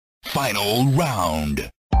Final round.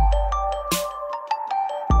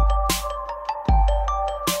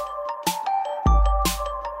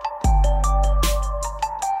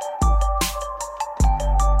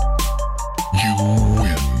 You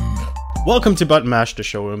win. Welcome to Button Mash, the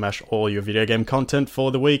show where we mash all your video game content for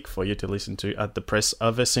the week for you to listen to at the press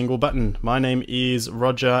of a single button. My name is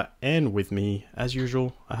Roger, and with me, as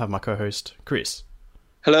usual, I have my co-host, Chris.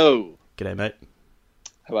 Hello. G'day, mate.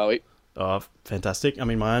 How are we? Oh, fantastic. I'm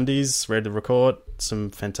in my undies, ready to record some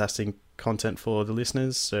fantastic content for the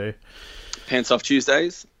listeners, so... Pants off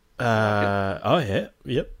Tuesdays? Oh, yeah,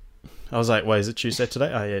 yep. I was like, wait, is it Tuesday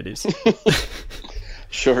today? Oh, yeah, it is.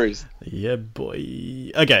 Sure is. Yeah,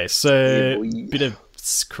 boy. Okay, so bit of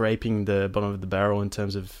scraping the bottom of the barrel in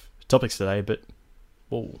terms of topics today, but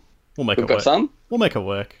we'll make it work. We've got some? We'll make it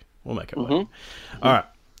work. All right,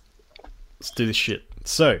 let's do this shit.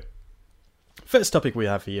 So, first topic we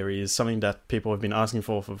have here is something that people have been asking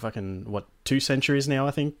for fucking, 2 centuries now,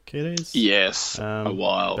 I think it is? Yes, a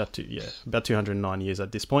while. About 209 years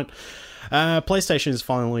at this point. PlayStation is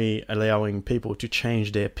finally allowing people to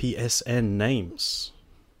change their PSN names.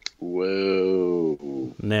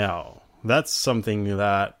 Whoa. Now, that's something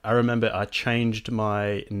that I remember I changed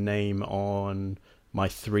my name on my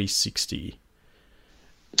 360.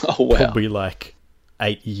 Oh, wow. Probably like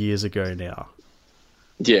 8 years ago now.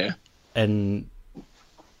 Yeah. And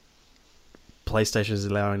PlayStation is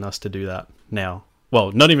allowing us to do that now.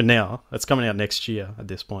 Well, not even now. It's coming out next year at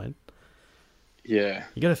this point. Yeah.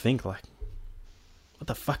 You gotta think, like, what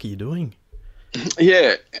the fuck are you doing?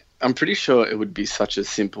 Yeah, I'm pretty sure it would be such a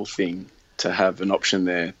simple thing to have an option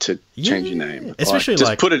there to change your name. Especially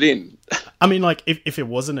just put it in. I mean, like, if it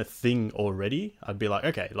wasn't a thing already, I'd be like,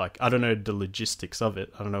 okay, like, I don't know the logistics of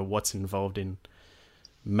it. I don't know what's involved in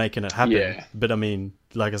making it happen. Yeah. But I mean,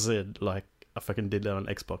 like I said, like, I fucking did that on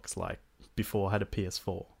Xbox, like, before I had a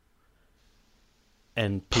PS4.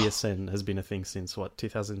 And PSN has been a thing since,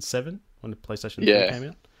 2007? When the PlayStation 4 came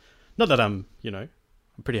out? Not that I'm I'm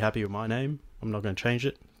pretty happy with my name. I'm not going to change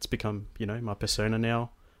it. It's become, my persona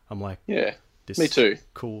now. I'm like, this me too.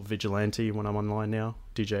 Cool vigilante when I'm online now.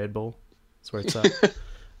 DJ Edball. That's where it's at.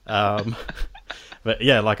 But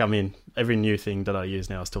yeah, like, I mean, every new thing that I use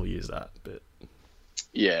now, I still use that. But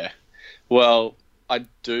yeah. Well, I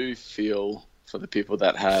do feel for the people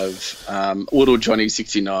that have Little Johnny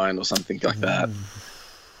 69 or something like that.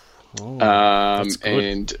 That's good.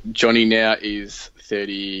 And Johnny now is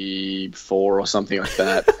 34 or something like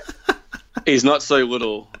that. He's not so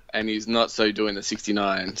little, and he's not so doing the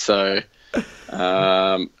 69. So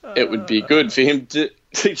it would be good for him to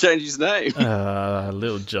change his name.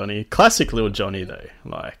 Little Johnny. Classic Little Johnny, though.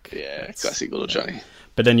 Like, yeah, classic Little Johnny.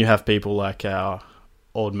 But then you have people like our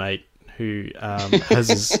old mate who has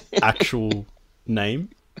his actual name.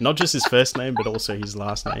 Not just his first name, but also his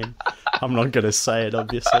last name. I'm not going to say it,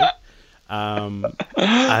 obviously.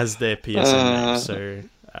 As their PSN name. So,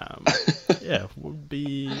 yeah, would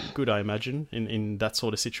be good, I imagine, in that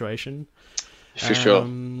sort of situation. For sure.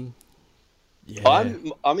 Yeah.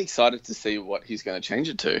 I'm excited to see what he's going to change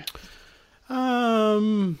it to.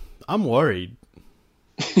 I'm worried.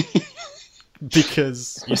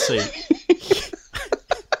 Because, you see,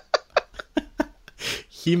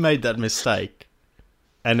 he made that mistake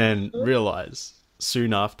and then realized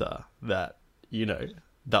soon after that,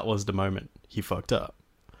 that was the moment he fucked up.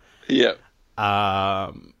 Yeah.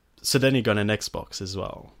 So then he got an Xbox as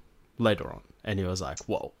well later on. And he was like,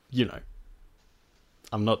 whoa,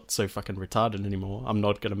 I'm not so fucking retarded anymore. I'm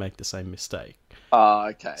not going to make the same mistake.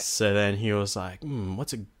 Okay. So then he was like,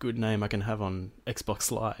 what's a good name I can have on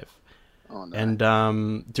Xbox Live? Oh, no. And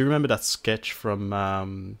do you remember that sketch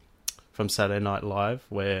from Saturday Night Live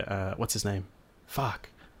where, what's his name? Fuck.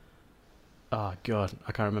 Oh, God.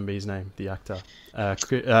 I can't remember his name, the actor.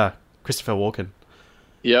 Christopher Walken.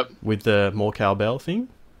 Yep. With the More Cowbell thing?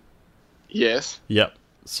 Yes. Yep.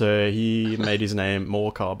 So he made his name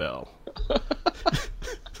More Cowbell.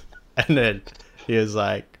 And then he was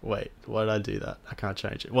like, wait, why did I do that? I can't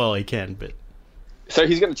change it. Well, he can, but... So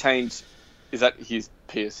he's going to change... Is that his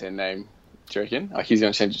PSN name, do you reckon? Like, he's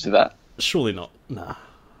going to change it to that? Surely not. Nah.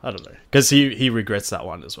 I don't know. Because he regrets that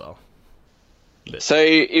one as well. But... So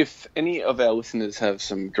if any of our listeners have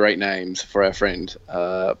some great names for our friend,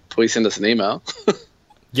 please send us an email.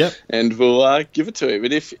 Yep. And we'll give it to him.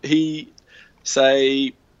 And if he,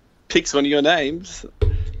 say, picks one of your names,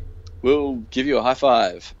 we'll give you a high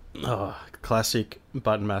five. Oh, classic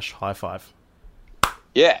button mash high five.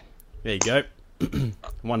 Yeah. There you go.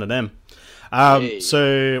 One of them. Hey.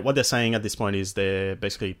 So what they're saying at this point is they're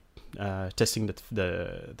basically testing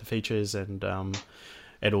the features, and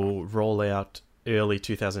it'll roll out early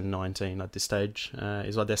 2019 at this stage,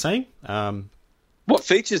 is what they're saying. What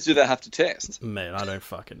features do they have to test? Man, I don't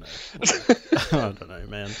fucking know. I don't know,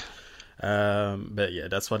 man. But yeah,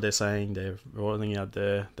 that's what they're saying. They're rolling out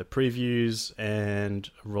the previews and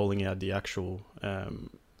rolling out the actual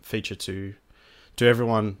feature to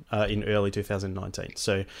everyone in early 2019.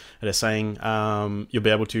 So they're saying you'll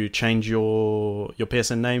be able to change your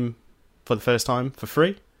PSN name for the first time for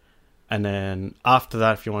free, and then after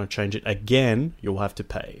that, if you want to change it again, you'll have to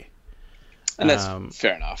pay. And that's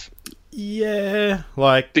fair enough. Yeah,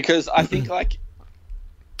 like because I think like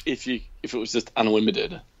if it was just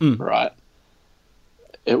unlimited, right?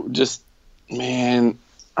 It would just, man,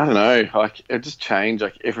 I don't know, like it would just change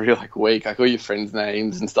like every like week, like all your friends'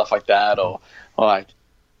 names and stuff like that, or like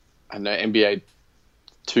I know NBA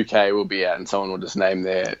 2K will be out and someone will just name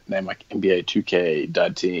their name like NBA 2K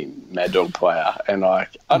Dad Team Mad Dog Player, and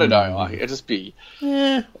like I don't know, like it'd just be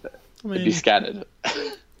it'd be scattered.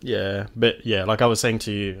 Yeah, but yeah, like I was saying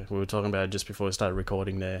to you, we were talking about it just before we started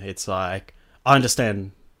recording there, it's like, I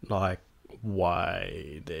understand, like,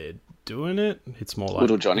 why they're doing it. It's more like...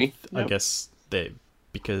 Little Johnny. I guess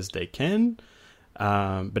because they can.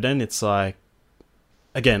 But then it's like,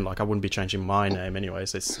 again, like, I wouldn't be changing my name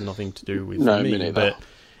anyways. It's nothing to do with me. But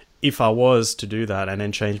if I was to do that and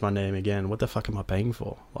then change my name again, what the fuck am I paying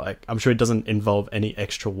for? Like, I'm sure it doesn't involve any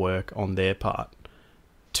extra work on their part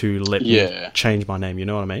to let me change my name, you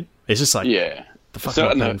know what I mean? It's just like, the fuck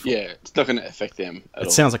am I paying for? Yeah, it's not going to affect them at all.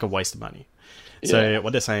 It sounds like a waste of money. So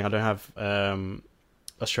what they're saying, I don't have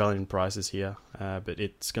Australian prices here, but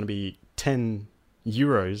it's going to be €10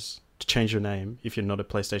 to change your name if you're not a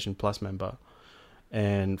PlayStation Plus member,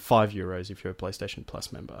 and €5 if you're a PlayStation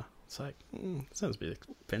Plus member. It's like, sounds a bit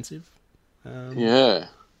expensive. But, yeah,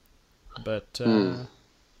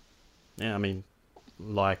 I mean,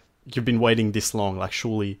 like, you've been waiting this long, like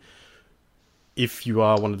surely if you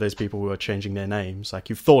are one of those people who are changing their names, like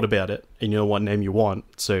you've thought about it and you know what name you want,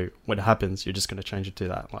 so when it happens you're just going to change it to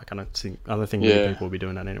that. Like I don't think many people will be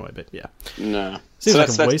doing that anyway, but yeah. No. Seems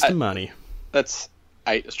like a waste of money. That's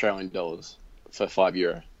 $8 Australian for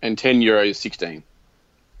 €5 and €10 is 16.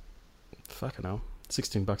 Fucking hell.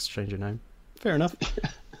 $16 to change your name. Fair enough.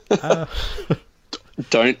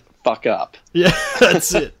 Don't fuck up. Yeah,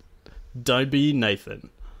 that's it. Don't be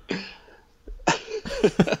Nathan.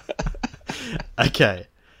 Okay.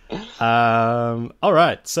 All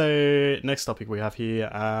right. So next topic we have here,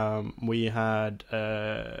 we had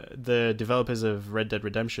the developers of Red Dead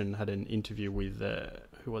Redemption had an interview with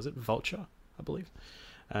who was it? Vulture, I believe.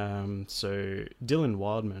 So Dylan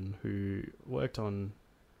Wildman, who worked on.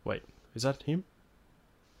 Wait, is that him?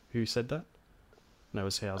 Who said that? No, it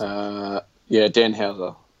was Hauser. Yeah, Dan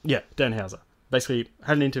Hauser. Yeah, Dan Hauser. Basically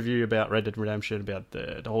had an interview about Red Dead Redemption, about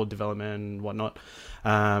the whole development and whatnot.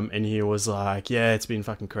 And he was like, yeah, it's been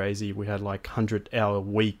fucking crazy. We had like 100-hour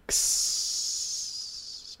weeks.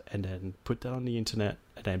 And then put that on the internet.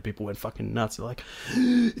 And then people went fucking nuts. They're like,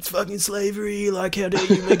 it's fucking slavery. Like, how dare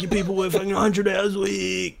you make your people work fucking 100 hours a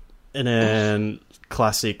week? And then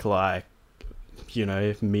classic, like, you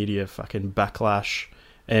know, media fucking backlash.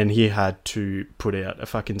 And he had to put out a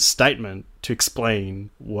fucking statement to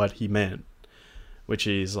explain what he meant. Which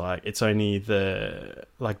is like, it's only the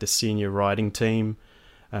senior writing team,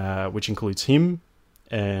 which includes him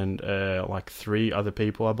and like 3 other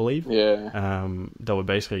people, I believe. Yeah. That were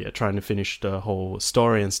basically trying to finish the whole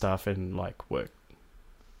story and stuff and like work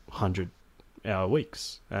 100-hour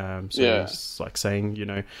weeks. It's like saying, you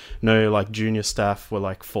know, no like junior staff were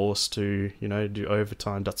like forced to, you know, do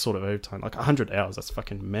overtime, that sort of overtime. Like 100 hours, that's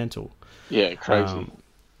fucking mental. Yeah, crazy.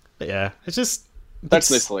 Yeah, it's just... That's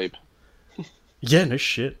no sleep. Yeah, no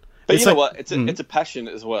shit. But you know what? It's a passion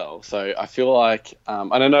as well. So I feel like,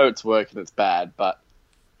 and I know it's work and it's bad, but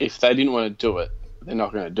if they didn't want to do it, they're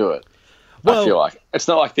not going to do it. Well, I feel like it's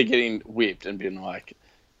not like they're getting whipped and being like,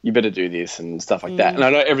 you better do this and stuff like that. And I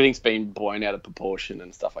know everything's been blown out of proportion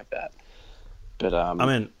and stuff like that. But I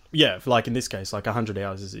mean, yeah, like in this case, like 100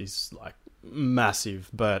 hours is like massive.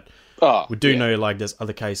 But we do know like there's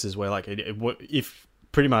other cases where like if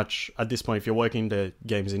pretty much at this point, if you're working in the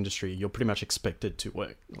games industry, you're pretty much expected to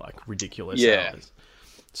work like ridiculous hours.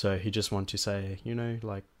 So he just wanted to say, you know,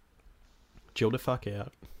 like, chill the fuck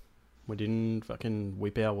out. We didn't fucking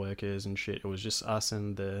whip our workers and shit. It was just us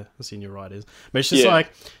and the senior writers. But it's just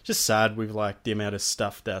like, just sad with like the amount of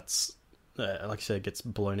stuff that's, like I said, gets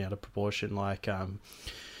blown out of proportion. Like,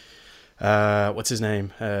 what's his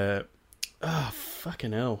name?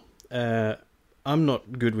 Fucking hell. I'm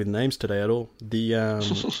not good with names today at all.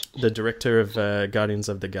 The director of Guardians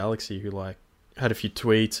of the Galaxy, who like had a few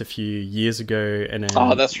tweets a few years ago, and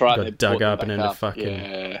then that's right, got dug up and then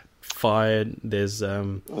fucking fired. There's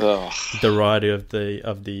Ugh. the writer of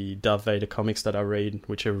the Darth Vader comics that I read,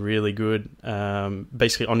 which are really good.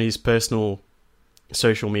 Basically, on his personal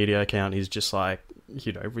social media account, he's just like,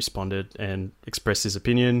 responded and expressed his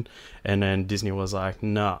opinion, and then Disney was like,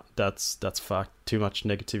 nah, that's fucked, too much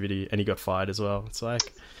negativity, and he got fired as well. It's like,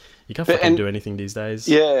 you can't fucking do anything these days.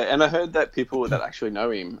 Yeah, and I heard that people that actually know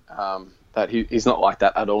him, that he's not like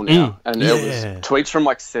that at all now. And it was tweets from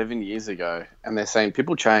like 7 years ago, and they're saying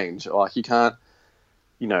people change. Like, you can't,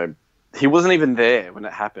 he wasn't even there when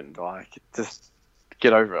it happened. Like, just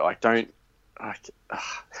get over it. Like, don't, like,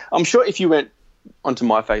 I'm sure if you went onto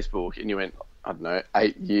my Facebook and you went, I don't know,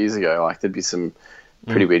 8 years ago, like, there'd be some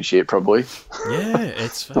pretty weird shit probably. Yeah,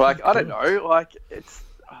 it's like, I don't know, like, it's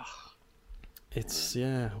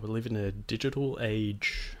we live in a digital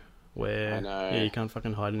age where you can't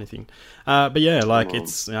fucking hide anything. But yeah, like,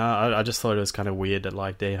 it's I just thought it was kind of weird that,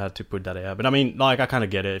 like, they had to put that out. But I mean, like, I kind of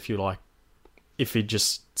get it if he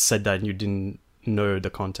just said that and you didn't know the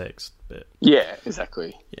context. But yeah,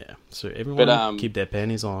 exactly. Yeah, so everyone keep their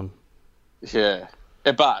panties on. Yeah,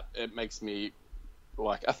 but it makes me,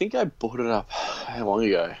 like, I think I brought it up how long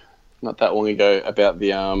ago? Not that long ago, about the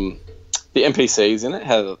NPCs in it.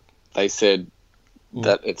 How they said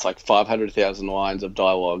that it's like 500,000 lines of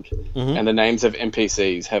dialogue, and the names of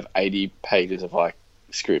NPCs have 80 pages of, like,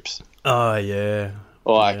 scripts. Oh yeah,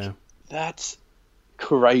 like that's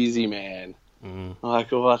crazy, man.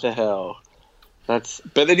 Like, what the hell? But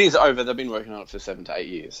it is over. They've been working on it for 7 to 8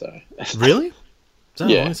 years. So really, is that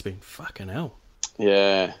how long it's been? Fucking hell.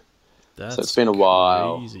 Yeah. That's so it's been a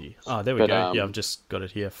while. Crazy. Oh, there we go. Yeah, I've just got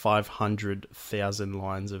it here. 500,000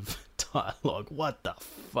 lines of dialogue. What the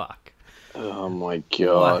fuck? Oh my gosh.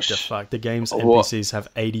 What the fuck? The game's NPCs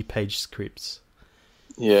have 80-page scripts.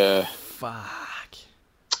 Yeah. Fuck.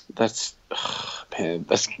 That's... man,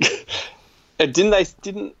 that's... I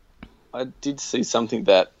did see something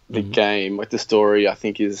that the game, like the story, I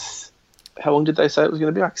think is... How long did they say it was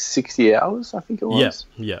going to be? Like 60 hours, I think it was?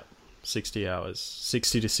 Yeah. 60 hours.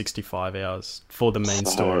 60 to 65 hours for the main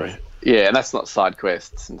story. Yeah, and that's not side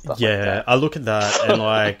quests and stuff like that. Yeah, I look at that and,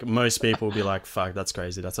 like, most people will be like, fuck, that's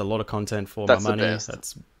crazy. That's a lot of content for my money.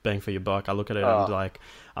 That's bang for your buck. I look at it and I'm like,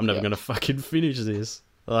 I'm never going to fucking finish this.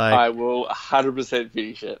 Like, I will 100%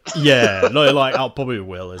 finish it. Yeah, no, like, I'll probably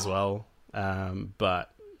will as well. But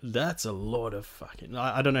that's a lot of fucking...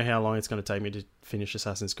 I don't know how long it's going to take me to finish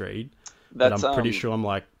Assassin's Creed. But I'm pretty sure I'm,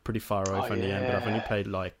 like, pretty far away from the end. But I've only played,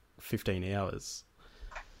 like, 15 hours.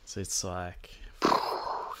 So it's like...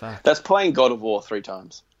 Fuck. That's playing God of War 3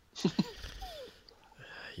 times.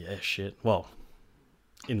 Yeah, shit. Well,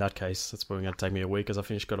 in that case, that's probably going to take me a week, because I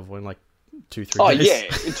finished God of War in, like, 2-3 days. Oh, yeah,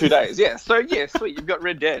 in 2 days. Yeah, so, yeah, sweet. You've got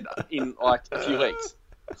Red Dead in, like, a few weeks.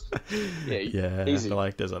 Yeah, easy. But,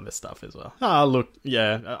 like, there's other stuff as well. Look,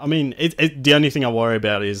 yeah. I mean, the only thing I worry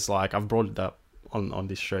about is, like, I've brought it up on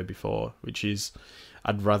this show before, which is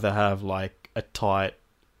I'd rather have, like, a tight,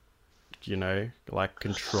 like,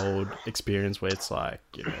 controlled experience where it's like,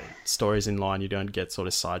 stories in line, you don't get sort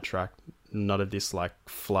of sidetracked. None of this, like,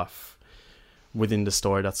 fluff within the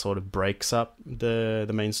story that sort of breaks up the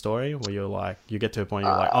main story, where you're like, you get to a point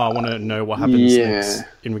where you're like, I want to know what happens next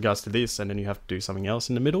in regards to this, and then you have to do something else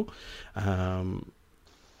in the middle.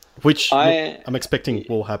 Which I'm expecting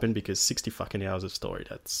will happen, because 60 fucking hours of story,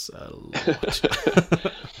 that's a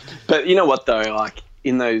lot. But you know what, though? Like,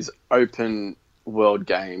 in those open world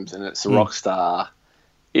games, and it's Rockstar,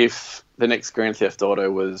 if the next Grand Theft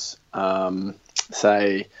Auto was,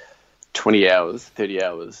 say, 20 hours, 30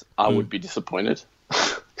 hours, I would be disappointed.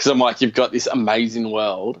 Because I'm like, you've got this amazing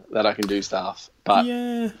world that I can do stuff, but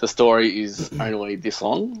the story is only this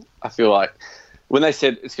long. I feel like when they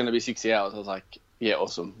said it's going to be 60 hours, I was like, yeah,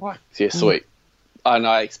 awesome. Like, yeah, sweet. And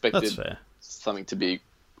I expected something to be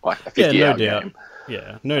like a 50-hour game.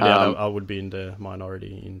 Yeah, no doubt I would be in the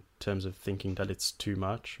minority in terms of thinking that it's too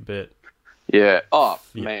much, but... Yeah. Oh,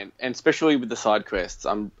 man. And especially with the side quests,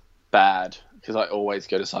 I'm bad, because I always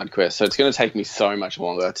go to side quests. So it's going to take me so much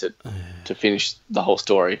longer to finish the whole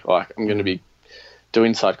story. Like, I'm going to be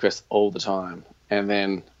doing side quests all the time. And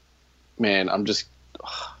then, man, I'm just...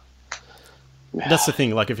 That's the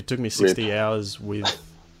thing. Like, if it took me 60 hours with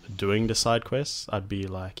doing the side quests, I'd be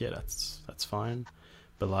like, yeah, that's fine.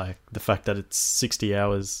 But, like, the fact that it's 60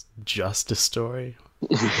 hours just a story,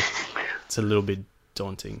 it's a little bit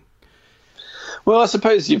daunting. Well, I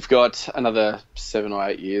suppose you've got another 7 or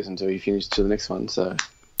 8 years until you finish to the next one, so...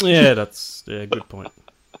 Yeah, that's a good point.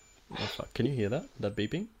 Oh, fuck. Can you hear that? That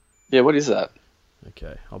beeping? Yeah, what is that?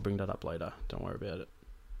 Okay, I'll bring that up later. Don't worry about it.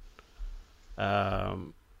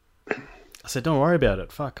 I said, don't worry about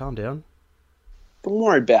it. Fuck, calm down. Don't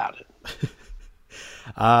worry about it.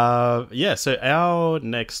 Yeah, so our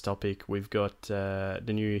next topic, we've got the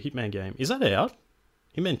new Hitman game. Is that out?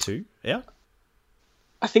 Hitman 2 out?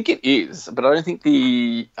 I think it is, but I don't think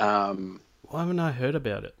the... Why haven't I heard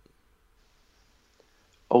about it?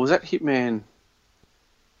 Oh, was that Hitman?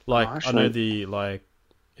 Like, Oh, I know actually-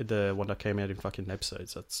 the one that came out in fucking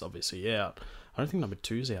episodes, that's obviously out. I don't think number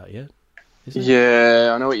 2's out yet. Is it?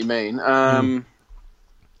 Yeah, I know what you mean. I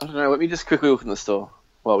don't know. Let me just quickly look in the store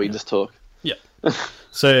while we just talk. Yeah.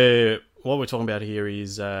 So what we're talking about here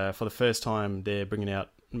is for the first time they're bringing out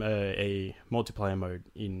a multiplayer mode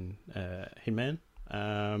in Hitman,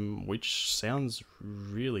 which sounds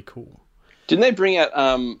really cool. Didn't they bring out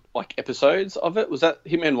like episodes of it? Was that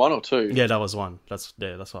Hitman 1 or 2? Yeah, that was one. That's what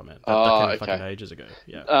I meant. That came out okay. fucking ages ago.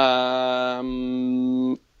 Yeah,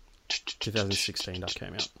 2016 that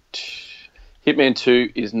came out. Hitman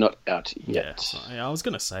 2 is not out Yeah, yet. so, I was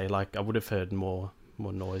gonna say like I would have heard more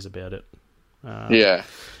noise about it. Yeah.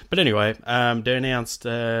 But anyway, they announced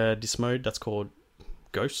this mode that's called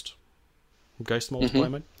Ghost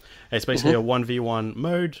multiplayer mode. It's basically a 1v1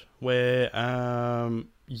 mode where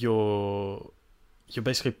you're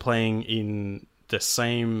basically playing in the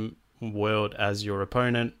same world as your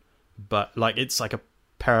opponent, but like it's like a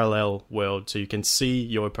parallel world, so you can see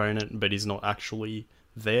your opponent, but he's not actually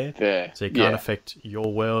there. So you can't affect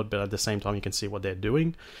your world, but at the same time you can see what they're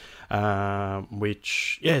doing.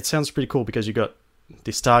 Which, yeah, it sounds pretty cool because you got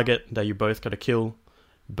this target that you both got to kill,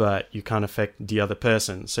 but you can't affect the other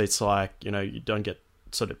person. So it's like, you know, you don't get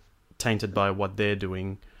sort of tainted by what they're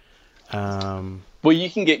doing. Well, you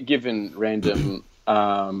can get given random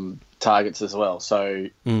targets as well. So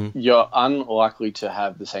you're unlikely to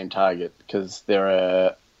have the same target because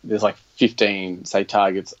there's like 15, say,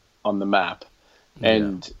 targets on the map.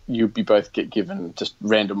 And you both get given just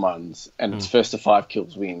random ones, and it's first to 5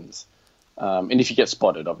 kills wins. And if you get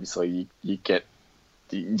spotted, obviously you get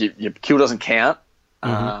your kill doesn't count.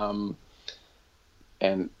 And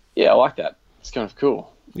yeah, I like that. It's kind of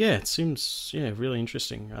cool. Yeah, it seems really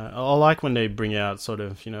interesting. I like when they bring out sort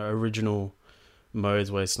of, you know, original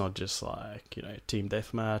modes where it's not just like, you know, team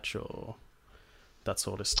deathmatch or that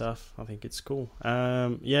sort of stuff. I think it's cool.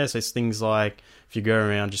 So it's things like if you go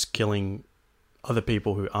around just killing other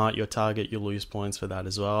people who aren't your target, you lose points for that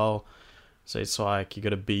as well. So it's like you got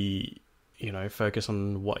to be, you know, focus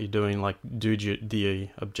on what you're doing, like do the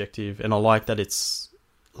objective. And I like that it's,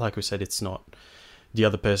 like we said, it's not, the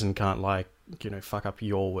other person can't like, you know, fuck up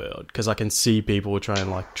your world, because I can see people try and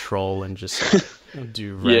like troll and just like,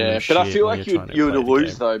 do random shit. But I feel like you would play the lose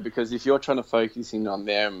game. though, because if you're trying to focus in on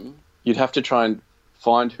them, you'd have to try and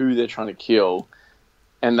find who they're trying to kill,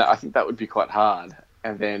 and I think that would be quite hard.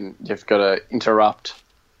 And then you've got to interrupt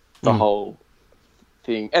the whole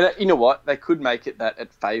thing. And you know what? They could make it that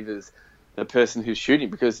it favours the person who's shooting,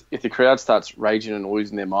 because if the crowd starts raging and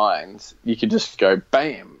losing their minds, you could just go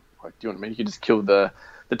bam. Like, do you know what I mean? You could just kill the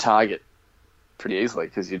target pretty easily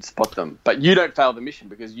because you'd spot them. But you don't fail the mission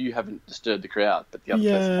because you haven't disturbed the crowd, but the other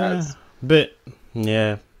person has. But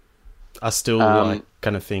yeah, I still like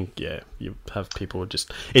kind of think, you have people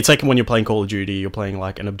just, it's like when you're playing Call of Duty, you're playing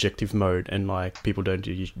like an objective mode and like people don't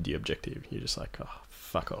do the objective. You're just like, oh,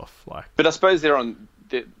 fuck off. Like, but I suppose you're on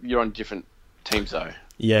different teams though.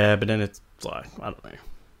 Yeah, but then it's like, I don't know.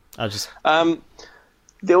 I just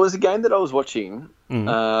there was a game that I was watching.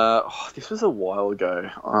 This was a while ago.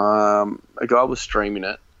 A guy was streaming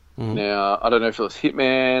it. Now I don't know if it was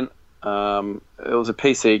Hitman. It was a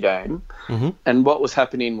PC game, and what was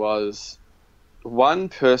happening was one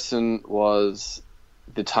person was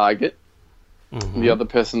the target, the other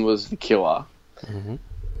person was the killer,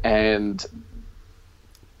 and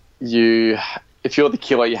if you're the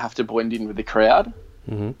killer, you have to blend in with the crowd.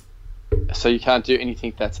 So you can't do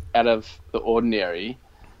anything that's out of the ordinary,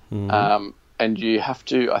 and you have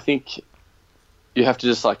to. I think you have to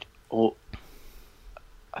just like.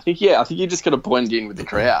 I think you just got to blend in with the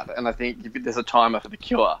crowd, and I think there's a timer for the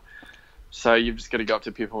killer, so you've just got to go up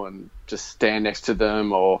to people and just stand next to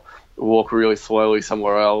them or walk really slowly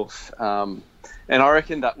somewhere else. And I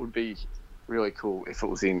reckon that would be really cool if it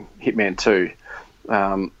was in Hitman 2.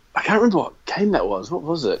 I can't remember what game that was. What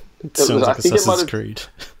was it? It sounds like Assassin's Creed.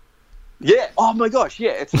 Yeah. Oh my gosh.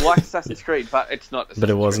 Yeah. It's like Assassin's Creed, but it's not. But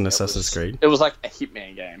it wasn't Assassin's Creed. It was like a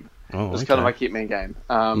Hitman game. Oh, it was kind of like a Hitman game.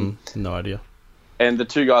 No idea. And the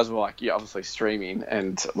two guys were like, obviously streaming,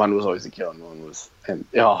 and one was always the killer, and one was, and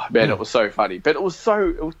oh man, it was so funny. But it was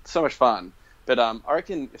so much fun. But I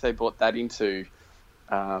reckon if they brought that into,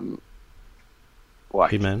 like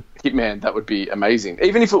Hitman, that would be amazing.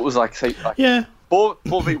 Even if it was like, say, like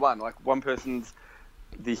 4v1, like one person's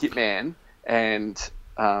the Hitman, and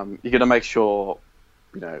you got to make sure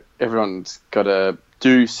everyone's got to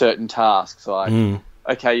do certain tasks. Like,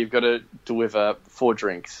 okay, you've got to deliver 4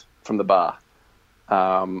 drinks from the bar,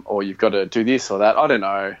 or you've got to do this or that. I don't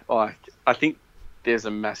know. Like, I think there's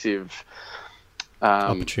a massive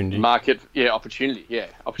opportunity market.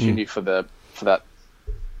 Opportunity for that.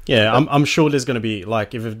 Yeah, I'm sure there's going to be,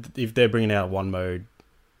 like, if they're bringing out one mode,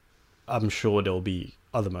 I'm sure there'll be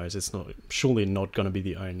other modes. It's not surely not going to be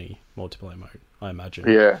the only multiplayer mode, I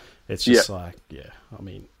imagine. Yeah. It's just like, I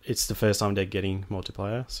mean, it's the first time they're getting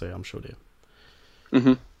multiplayer, so I'm sure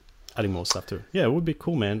they're adding more stuff to it. Yeah, it would be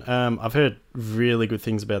cool, man. I've heard really good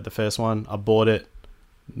things about the first one. I bought it,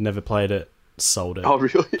 never played it, sold it. Oh,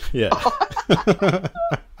 really? Yeah.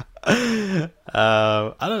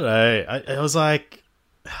 I don't know. I was like,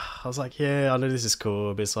 yeah, I know this is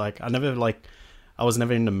cool, but it's like, I was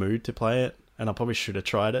never in the mood to play it, and I probably should have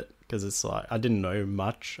tried it, because it's like, I didn't know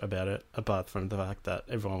much about it, apart from the fact that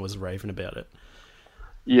everyone was raving about it.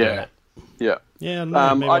 Yeah. Yeah, I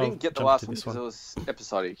don't know, I didn't get the last one because it was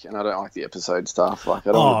episodic, and I don't like the episode stuff. Like,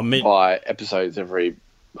 I don't want to buy episodes every...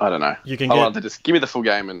 I don't know. I want to just give me the full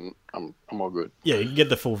game, and I'm all good. Yeah, you can get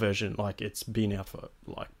the full version. Like, it's been out for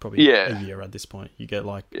like probably a year at this point. You get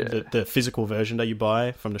like the physical version that you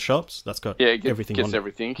buy from the shops. That's got everything on it.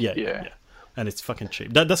 Everything. Yeah. And it's fucking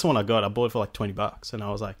cheap. That's the one I got. I bought it for like $20, and I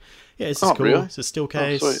was like, "Yeah, this is cool. Really? It's a steel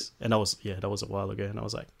case." And that was a while ago. And I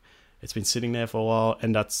was like, "It's been sitting there for a while."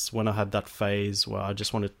 And that's when I had that phase where I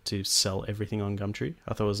just wanted to sell everything on Gumtree.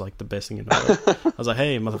 I thought it was like the best thing in the world. I was like,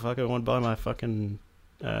 "Hey, motherfucker, I want to buy my fucking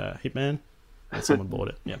Hitman," and someone bought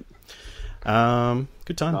it. Yeah.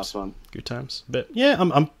 Good times. Nice one. Good times. But yeah,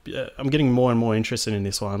 I'm getting more and more interested in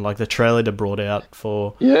this one. Like, the trailer they brought out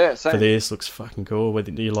for this looks fucking cool. Where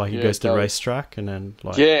he goes to the racetrack, and then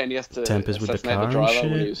and he has to tampers with the car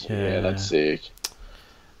and shit. Yeah, that's sick.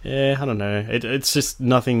 Yeah, I don't know. It's just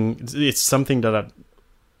nothing. It's something that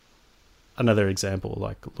another example.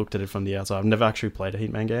 Like, looked at it from the outside. I've never actually played a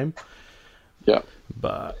Hitman game. Yeah,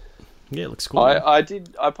 but. Yeah, it looks cool. I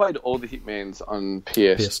played all the Hitmans on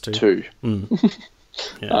PS2.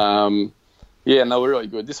 Yeah, and they were really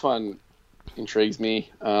good. This one intrigues me.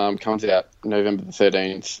 Comes out November the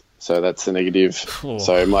 13th, so that's a negative. Oh.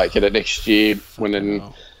 So I might get it next year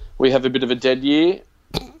when we have a bit of a dead year,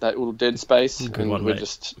 that little dead space, and we're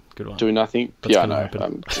just doing nothing. That's I know.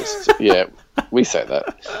 We say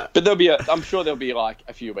that. But I'm sure there'll be like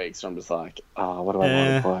a few weeks, and I'm just like, what do I want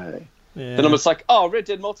to play? Yeah. Then I'm just like, Red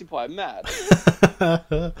Dead multiplayer, mad.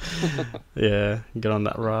 Yeah, get on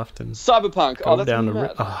that raft and Cyberpunk. That's down the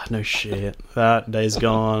mad. No shit. That Days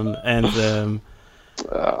Gone, Anthem.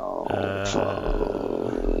 All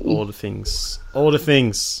the things. Call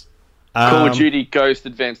of Duty Ghost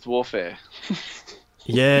Advanced Warfare.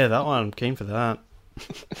 Yeah, that one. I'm keen for that.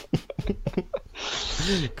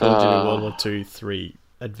 Call of Duty World War 2, 3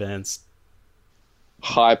 Advanced.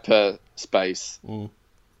 Hyperspace.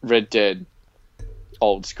 Red Dead,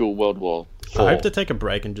 old school World War 4. I hope to take a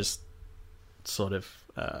break and just sort of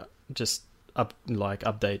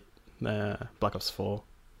update Black Ops 4.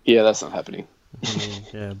 Yeah, that's not happening.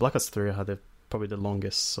 Yeah, Black Ops 3 had probably the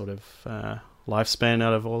longest sort of lifespan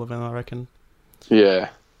out of all of them, I reckon. Yeah.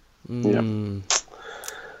 Yeah.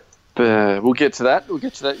 We'll get to that. We'll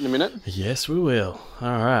get to that in a minute. Yes, we will.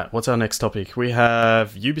 All right. What's our next topic? We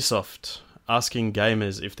have Ubisoft asking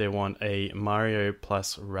gamers if they want a Mario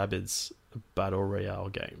plus Rabbids Battle Royale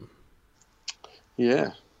game.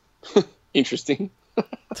 Yeah. Interesting.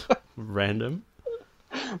 Random.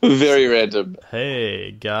 Very random.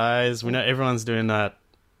 Hey, guys, we know everyone's doing that.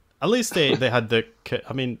 At least they had they're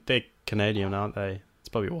Canadian, aren't they? It's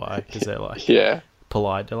probably why, because they're like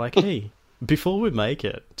polite. They're like, hey, before we make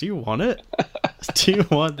it, do you want it? Do you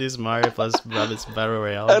want this Mario plus Rabbids Battle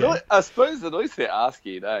Royale game? I suppose at least they're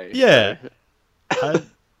asking, eh? Yeah.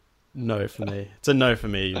 No for me. It's a no for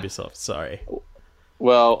me, Ubisoft. Sorry.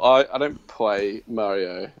 Well, I don't play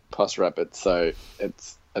Mario plus Rabbids, so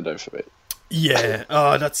it's a no for me. Yeah.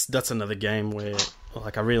 Oh, that's another game where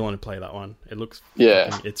I really want to play that one. It looks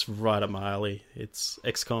it's right up my alley. It's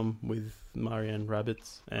XCOM with Mario and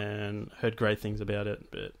Rabbids, and heard great things about it,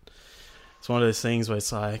 but it's one of those things where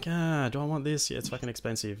it's like, do I want this? Yeah, it's fucking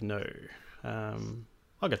expensive. No.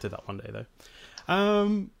 I'll get to that one day though.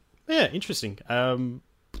 Yeah, interesting.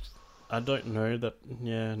 I don't know that.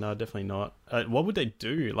 Yeah, no, definitely not. What would they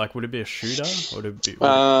do? Like, would it be a shooter? Or would it be?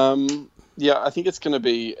 Yeah, I think it's going to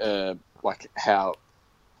be like how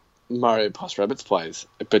Mario plus Rabbids plays,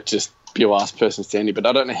 but just be a last person standing. But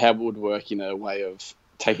I don't know how it would work in a way of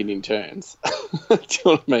taking in turns. Do you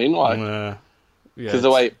know what I mean? Like, because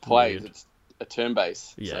the way it plays, it's a turn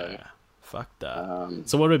base. Yeah, so, fuck that.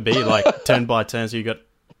 So what would it be like? Turn by turn. So you got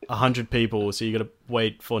 100 people, so you got to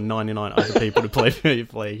wait for 99 other people to play for you.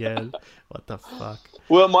 Play again. What the fuck?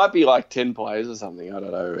 Well, it might be like 10 players or something. I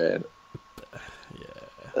don't know, man.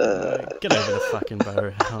 Get over the fucking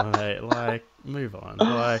bow, mate. Like, move on.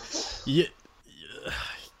 Like,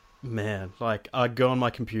 man, like, I go on my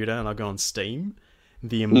computer and I go on Steam.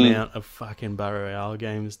 The amount of fucking Battle Royale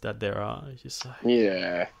games that there are, it's just like,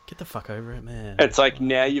 get the fuck over it, man. It's like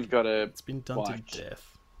now you've got to. It's been done to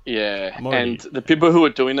death. Yeah, and the people who are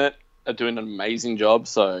doing it are doing an amazing job.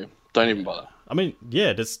 So don't even bother. I mean,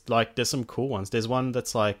 yeah, there's some cool ones. There's one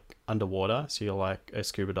that's like underwater, so you're like a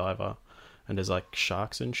scuba diver, and there's like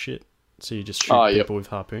sharks and shit. So you just shoot people with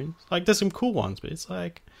harpoons. Like, there's some cool ones, but it's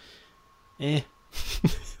like, like,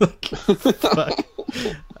 fuck.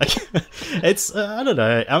 It's I don't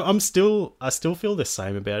know. I still feel the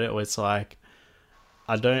same about it. Where it's like,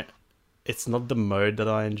 it's not the mode that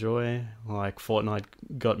I enjoy. Like, Fortnite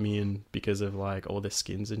got me in because of like all the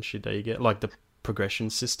skins and shit that you get, like the progression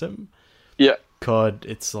system. Yeah. COD,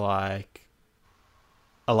 it's like,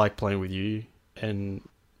 I like playing with you and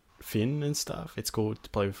Finn and stuff. It's cool to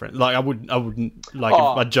play with friends. Like, I wouldn't like, if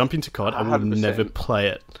I jump into COD, I would 100%. never play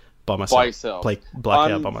it by myself. Play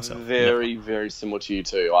Blackout by myself. Very similar to you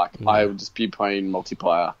too. Like, I would just be playing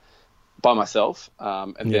multiplayer by myself,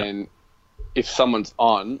 and then if someone's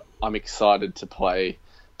on, I'm excited to play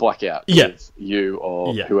Blackout with you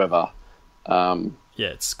or whoever.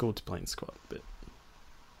 It's cool to play in squad, but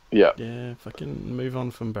yeah, fucking move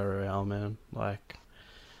on from Battle Royale, man. Like,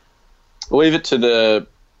 leave it to the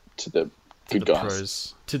good guys.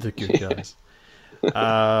 Pros, to the good guys.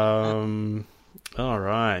 All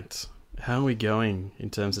right. How are we going in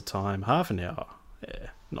terms of time? Half an hour. Yeah,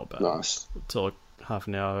 not bad. Nice. Talk half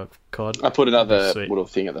an hour of COD. I put another little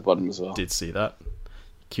thing at the bottom as well. Did see that.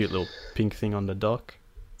 Cute little pink thing on the dock.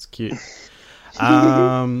 It's cute.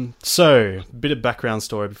 So, a bit of background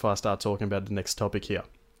story before I start talking about the next topic here.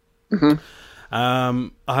 I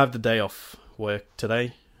have the day off work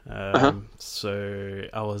today. So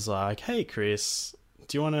I was like, hey, Chris,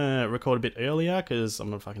 do you want to record a bit earlier? Because I'm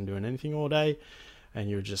not fucking doing anything all day. And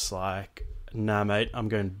you were just like, nah, mate, I'm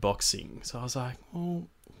going boxing. So I was like, well,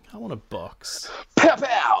 I want to box. Pow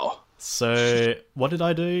pow! So what did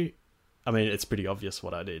I do? I mean, it's pretty obvious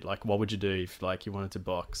what I did. Like, what would you do if, like, you wanted to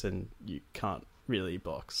box and you can't really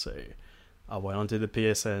box? So I went onto the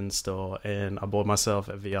PSN store and I bought myself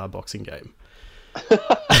a VR boxing game.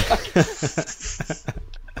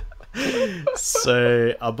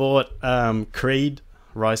 So I bought Creed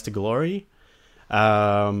Rise to Glory.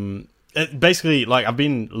 Basically, like, I've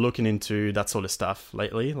been looking into that sort of stuff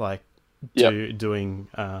lately, like doing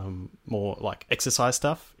more like exercise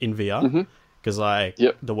stuff in VR. Because like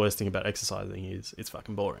the worst thing about exercising is it's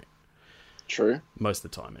fucking boring. True. Most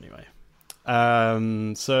of the time, anyway.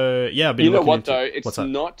 So yeah, I've been. You know what though? It's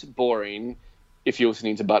not boring if you're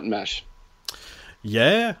listening to Button Mash.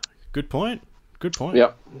 Yeah, good point. Good point.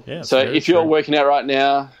 Yep. Yeah. So if you're working out right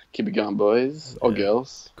now, keep it going, boys or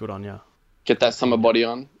girls. Good on ya. Get that summer body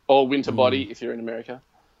on, or winter body if you're in America.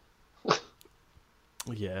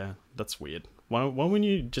 Yeah, that's weird. Why wouldn't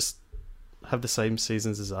you just have the same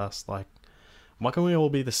seasons as us? Like, why can't we all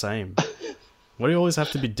be the same? Why do you always have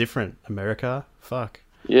to be different, America? Fuck.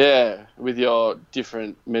 Yeah, with your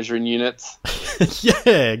different measuring units.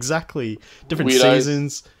 Yeah, exactly. Different Weirdos.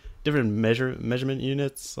 seasons, different measurement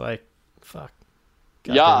units. Like, fuck.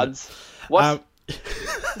 God Yards. What?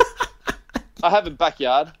 I have a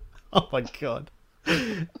backyard. Oh my god.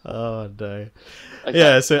 Oh no. Okay,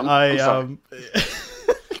 Yeah, so I'm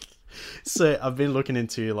so I've been looking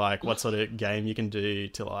into like what sort of game you can do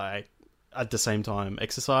to like at the same time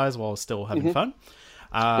exercise while still having fun.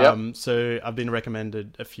 So I've been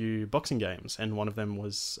recommended a few boxing games, and one of them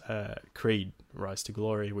was Creed Rise to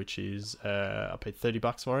Glory, which is I paid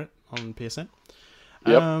 $30 for it on PSN.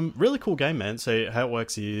 Really cool game, man. So how it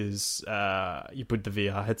works is you put the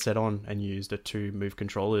VR headset on and use the two Move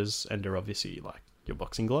controllers, and they're obviously like your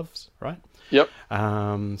boxing gloves, right? Yep.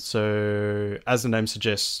 So as the name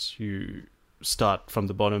suggests, you start from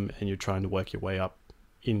the bottom and you're trying to work your way up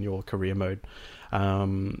in your career mode.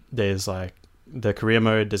 There's like the career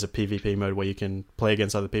mode, there's a PvP mode where you can play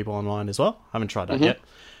against other people online as well. I haven't tried that yet.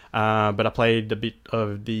 But I played a bit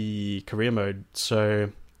of the career mode.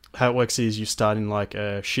 So how it works is you start in like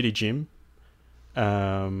a shitty gym.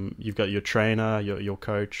 You've got your trainer, your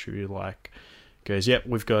coach, who like goes, yep,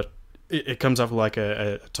 we've got, it comes up with like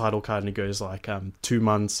a title card, and it goes like 2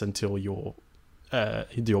 months until your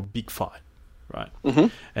big fight, right?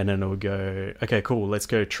 And then it'll go, okay, cool, let's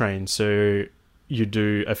go train. So you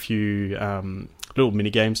do a few little mini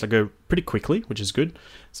games that go pretty quickly, which is good.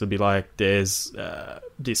 So it'll be like, there's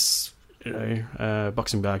this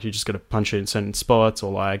boxing bag, you just got to punch it in certain spots,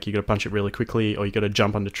 or like you got to punch it really quickly, or you got to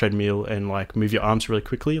jump on the treadmill and like move your arms really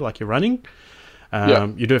quickly, like you're running.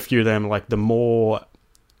 You do a few of them. Like the more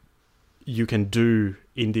you can do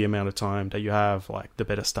in the amount of time that you have, like the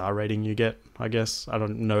better star rating you get, I guess. I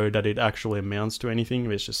don't know that it actually amounts to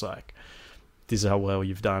anything. It's just like, this is how well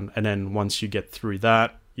you've done. And then once you get through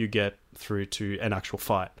that, you get through to an actual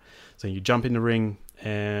fight. So you jump in the ring,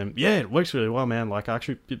 and yeah, it works really well, man. Like I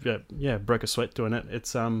actually, broke a sweat doing it.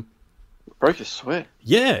 It's Broke a sweat?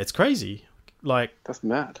 Yeah, it's crazy. Like, that's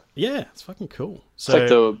mad. Yeah, it's fucking cool. So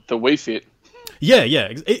it's like the Wii Fit. Yeah.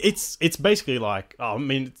 It's basically like, I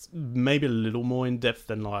mean, it's maybe a little more in depth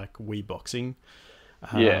than like Wii Boxing.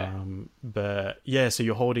 But yeah, so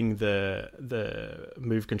you're holding the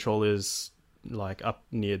move controllers like up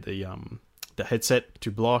near the headset to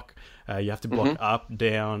block. You have to block up,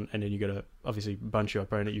 down, and then you got to obviously bunch your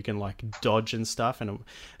opponent. You can like dodge and stuff, and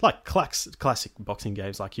like classic boxing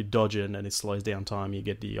games, like you dodge it and then it slows down time. You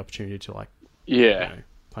get the opportunity to like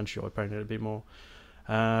punch your opponent a bit more.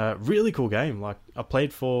 Really cool game. Like I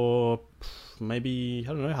played for maybe, I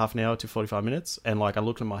don't know, half an hour to 45 minutes, and like I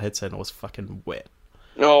looked at my headset and it was fucking wet.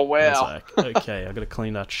 Oh wow! And I was like, okay, I got to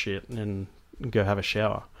clean that shit and go have a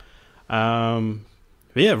shower.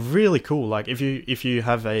 But yeah, really cool. Like if you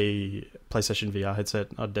have a PlayStation VR headset,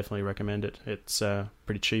 I'd definitely recommend it. It's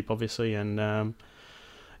pretty cheap, obviously, and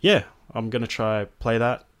yeah, I'm gonna try play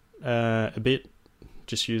that a bit.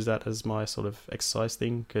 Just use that as my sort of exercise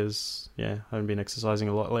thing, because I haven't been exercising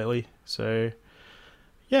a lot lately. So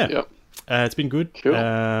yeah, it's been good. Cool.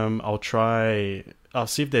 I'll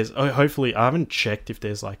see if there's. Hopefully, I haven't checked if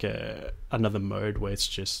there's like another mode where it's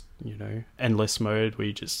just endless mode where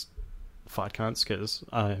you just fight cunts, because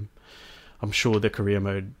I'm sure the career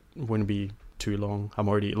mode wouldn't be too long. I'm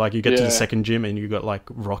already like, you get to the second gym and you got like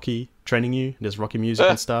Rocky training you. There's Rocky music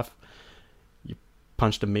and stuff. You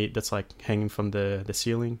punch the meat that's like hanging from the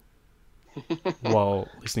ceiling while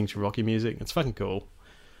listening to Rocky music. It's fucking cool.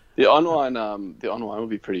 The online would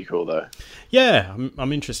be pretty cool though. Yeah,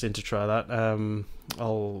 I'm interested to try that.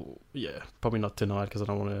 Probably not tonight because I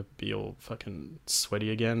don't want to be all fucking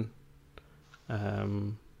sweaty again.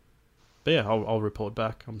 But yeah, I'll report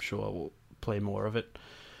back. I'm sure I will play more of it,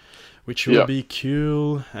 which will be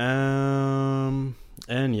cool. And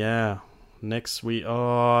yeah, next week.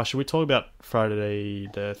 Oh, should we talk about Friday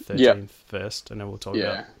the 13th first, and then we'll talk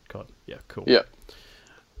about COD? Yeah, cool. Yeah.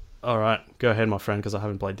 All right, go ahead, my friend, because I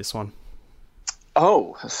haven't played this one.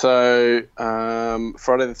 Oh, so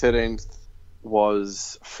Friday the 13th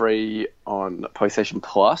was free on PlayStation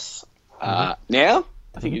Plus. Now,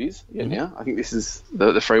 I think it is. Yeah, now. I think this is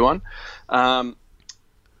the free one. I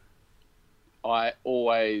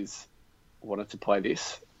always wanted to play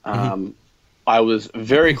this. I was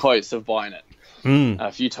very close to buying it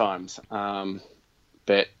a few times,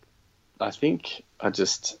 but I think I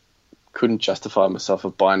just couldn't justify myself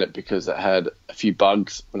of buying it because it had a few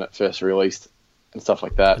bugs when it first released and stuff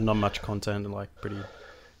like that. And not much content, and like pretty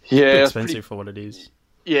Yeah, expensive for what it is.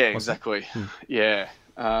 Yeah, exactly. Yeah.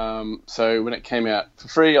 So when it came out for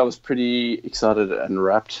free, I was pretty excited and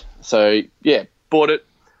wrapped. So yeah, bought it.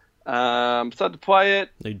 Started to play it.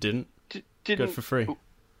 No, you didn't. Got it for free.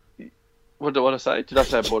 What did I say? Did I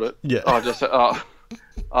say I bought it? Yeah.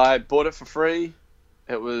 I bought it for free.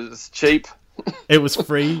 It was cheap. It was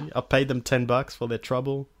free. I paid them $10 for their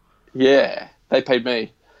trouble. Yeah, they paid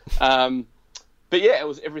me. But yeah, it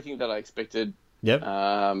was everything that I expected. Yep.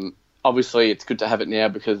 Obviously, it's good to have it now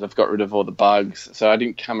because they've got rid of all the bugs. So I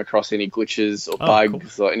didn't come across any glitches or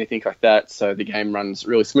bugs or anything like that. So the game runs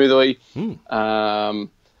really smoothly. I've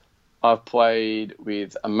played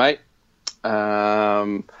with a mate.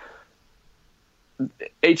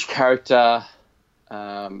 Each character,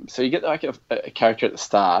 so you get like a character at the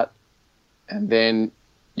start, and then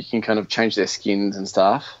you can kind of change their skins and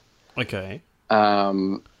stuff. Okay.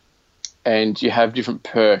 And you have different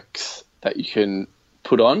perks that you can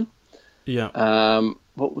put on. Yeah.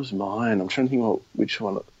 What was mine? I'm trying to think which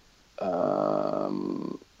one.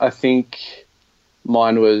 I think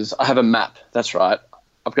mine was, I have a map. That's right.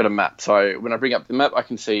 I've got a map. So when I bring up the map, I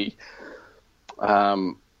can see,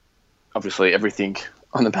 obviously everything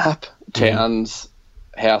on the map, towns,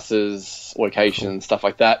 houses, locations, stuff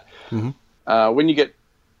like that. When you get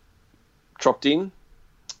dropped in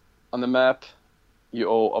on the map, you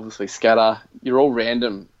all obviously scatter. You're all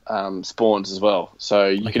random spawns as well. So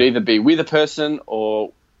you could either be with a person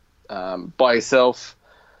or by yourself.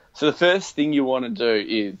 So the first thing you want to do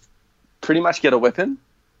is pretty much get a weapon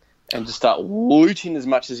and just start looting as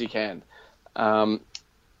much as you can.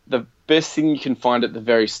 The best thing you can find at the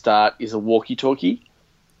very start is a walkie-talkie.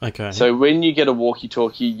 Okay. So when you get a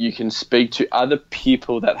walkie-talkie, you can speak to other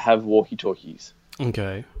people that have walkie-talkies.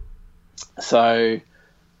 Okay. So,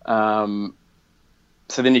 so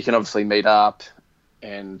then you can obviously meet up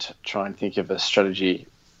and try and think of a strategy.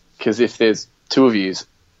 Because if there's two of you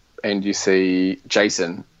and you see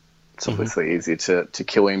Jason, it's obviously easier to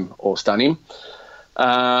kill him or stun him.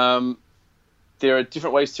 There are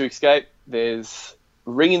different ways to escape. There's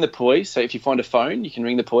ringing the police. So if you find a phone, you can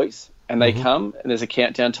ring the police and they come, and there's a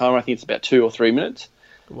countdown timer. I think it's about 2 or 3 minutes.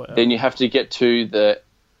 Wow. Then you have to get to the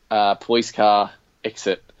police car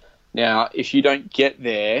exit. Now, if you don't get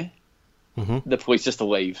there, the police just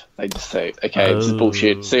leave. They just say, okay, this is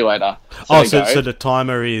bullshit. See you later. So the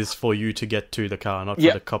timer is for you to get to the car, not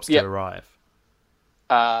for the cops to arrive.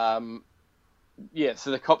 Yeah, so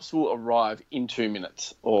the cops will arrive in 2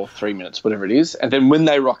 minutes or 3 minutes, whatever it is. And then when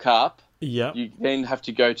they rock up, you then have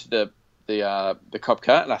to go to the cop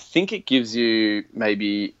car. And I think it gives you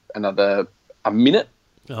maybe a minute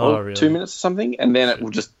or really? 2 minutes or something. And then it will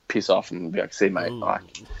just piss off and be like, see, mate.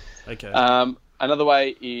 Like, okay. Another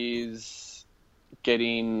way is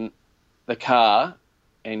getting the car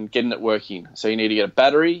and getting it working. So you need to get a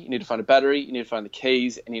battery, you need to find a battery, you need to find the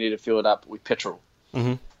keys, and you need to fill it up with petrol.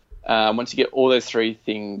 Once you get all those three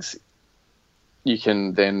things, you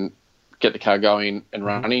can then get the car going and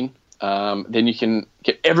running. Then you can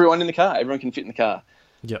get everyone in the car. Everyone can fit in the car.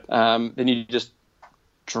 Yep. Then you just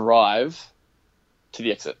drive to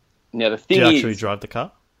the exit. Now, the thing Do you is... actually drive the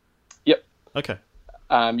car? Yep. Okay.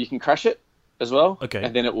 You can crash it as well. Okay.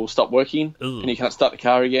 And then it will stop working. Ooh. And you can't start the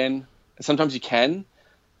car again. Sometimes you can.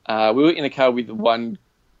 We were in a car with one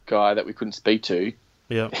guy that we couldn't speak to.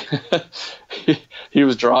 Yeah. He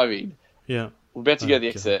was driving. Yeah. We're about to go to the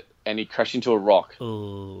exit, and he crashed into a rock.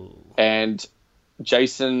 Oh. And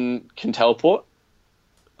Jason can teleport.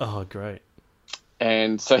 Oh, great.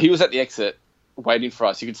 And so he was at the exit waiting for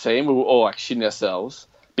us. You could see him. We were all like shitting ourselves.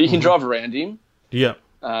 But you can drive around him. Yeah.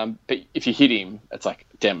 But if you hit him, it's like,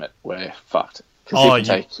 damn it, we're fucked. Oh,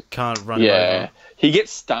 you can't run over. He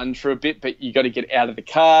gets stunned for a bit, but you got to get out of the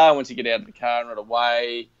car. Once you get out of the car and run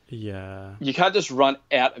away, you can't just run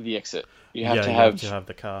out of the exit. You have to have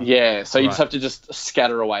the car. Yeah, so you just have to just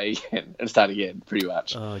scatter away again and start again, pretty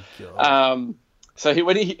much. Oh god. So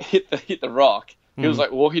when he hit the rock, he was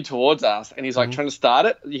like walking towards us, and he's like trying to start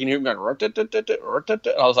it. You can hear him going. And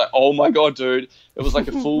I was like, "Oh my god, dude!" It was like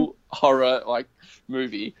a full horror like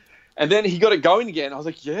movie. And then he got it going again. I was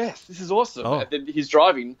like, "Yes, this is awesome." And then he's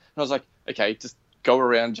driving, and I was like, "Okay, just go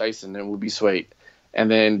around Jason, and we'll be sweet." And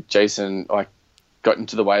then Jason like got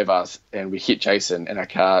into the way of us, and we hit Jason, and our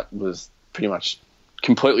car was pretty much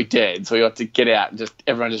completely dead. So we had to get out, and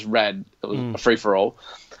everyone just ran. It was a free for all.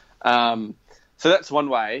 So that's one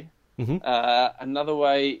way. Another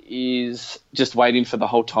way is just waiting for the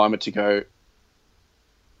whole timer to go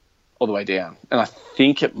all the way down. And I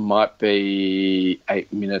think it might be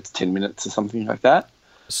 8 minutes, 10 minutes or something like that.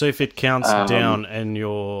 So if it counts down and he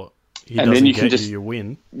and doesn't then you get can you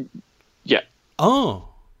win. Yeah. Oh.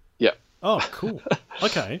 Yeah. Oh, cool.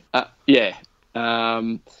 Okay. Yeah.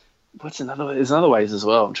 What's another way? There's other ways as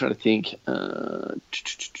well. I'm trying to think. Can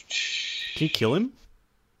you kill him?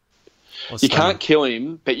 You can't kill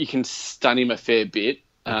him, but you can stun him a fair bit.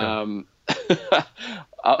 Okay.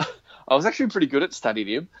 I was actually pretty good at stunning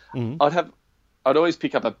him. I'd always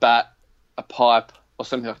pick up a bat, a pipe, or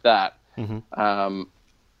something like that. And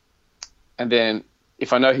then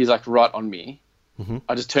if I know he's like right on me,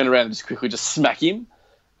 I just turn around and just quickly just smack him,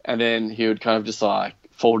 and then he would kind of just like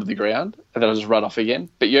fall to the ground, and then I'll just run off again.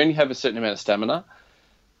 But you only have a certain amount of stamina.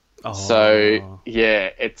 Oh. So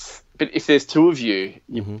yeah, but if there's two of you,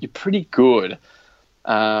 you're pretty good.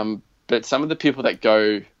 But some of the people that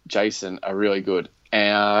go Jason are really good.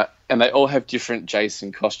 And they all have different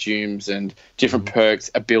Jason costumes and different perks,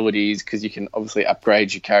 abilities, because you can obviously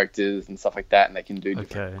upgrade your characters and stuff like that, and they can do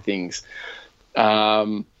different things.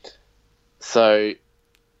 So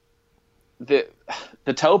the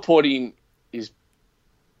teleporting is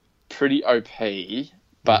pretty OP,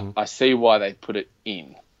 but I see why they put it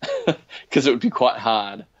in, because it would be quite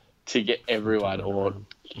hard to get everyone.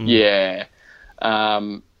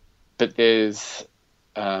 But there's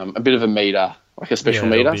a bit of a meter, like a special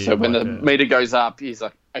meter. So when the meter goes up, he's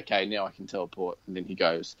like, okay, now I can teleport. And then he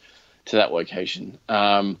goes to that location.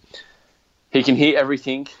 He can hear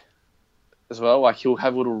everything as well. Like he'll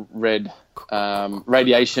have little red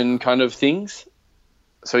radiation kind of things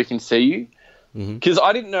so he can see you. Because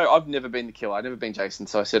I didn't know, I've never been the killer. I've never been Jason.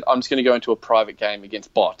 So I said, I'm just going to go into a private game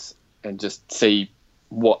against bots and just see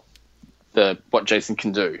what Jason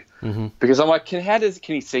can do. Because I'm like, can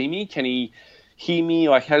he see me? Can he hear me?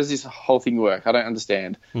 Like, how does this whole thing work? I don't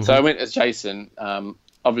understand. So I went as Jason,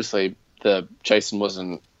 obviously the Jason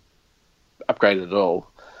wasn't upgraded at all.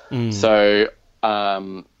 Mm. So,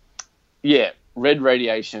 red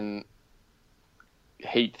radiation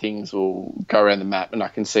heat things will go around the map, and I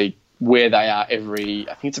can see where they are every.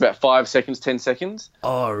 I think it's about 5 seconds, 10 seconds.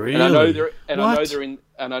 Oh, really? And I know they're What?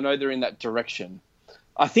 I know they're in that direction.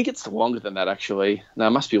 I think it's longer than that, actually. No,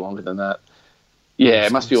 it must be longer than that. Yeah,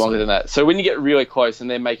 it must be longer than that. So when you get really close and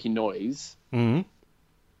they're making noise, Mm.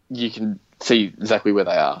 you can see exactly where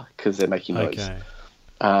they are because they're making noise.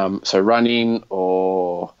 Okay. So running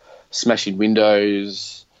or smashing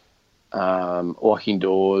windows, locking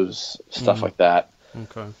doors, stuff like that.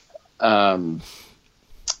 Okay.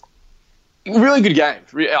 Really good game.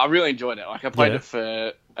 I really enjoyed it. Like I played Yeah. it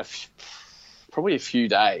for probably a few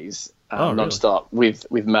days Oh, really? non-stop with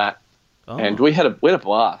Matt, Oh. and we had a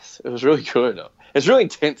blast. It was really good. It's really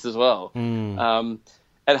intense as well. Mm.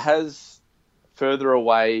 It has further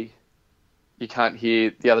away, you can't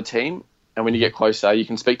hear the other team, and when you get closer, you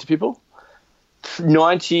can speak to people.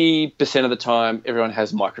 90% of the time, everyone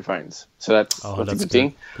has microphones, so that's a good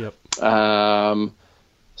thing. Yep.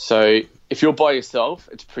 So if you're by yourself,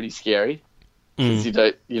 it's pretty scary because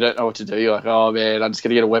Mm. you don't know what to do. You're like, oh man, I'm just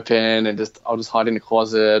gonna get a weapon and I'll just hide in the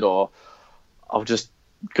closet, or I'll just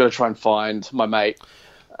gotta try and find my mate.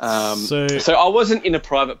 So I wasn't in a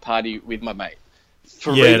private party with my mate.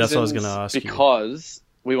 For Yeah, that's what I was reasons gonna ask you. because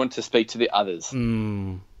we want to speak to the others.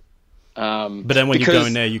 Mm. But then when you go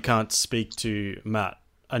in there, you can't speak to Matt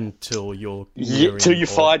until you're near till him you or-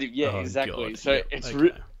 find it. Yeah, Oh, exactly. God. So Yeah, it's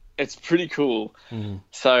okay. it's pretty cool. Mhm.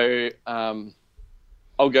 So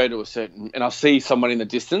I'll go to a certain, and I'll see someone in the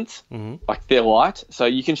distance, Mhm. like their light. So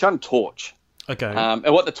you can shine a torch. Okay.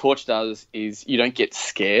 And what the torch does is you don't get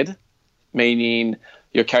scared, meaning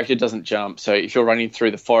your character doesn't jump. So if you're running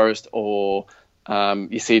through the forest or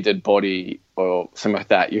you see a dead body or something like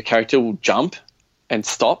that, your character will jump and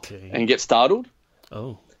stop Okay. and get startled.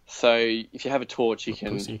 Oh, So if you have a torch, you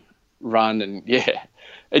can pussy. run and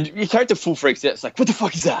and your character full freaks out. It's like, what the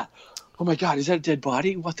fuck is that? Oh my God, is that a dead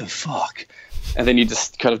body? What the fuck? And then you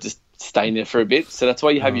just kind of just stay in there for a bit. So that's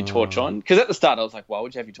why you have your torch on. Because at the start I was like, why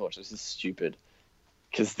would you have your torch? This is stupid.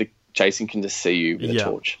 Because the Jason can just see you with a Yeah.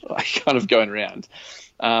 torch, like kind of going around.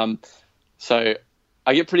 So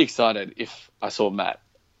I get pretty excited if I saw Matt.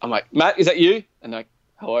 I'm like, Matt, is that you? And they're like,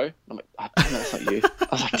 hello. I'm like, oh, no, that's not you.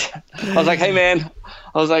 I was like, hey man.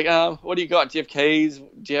 I was like, what do you got? Do you have keys?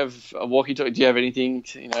 Do you have a walkie-talkie? Do you have anything?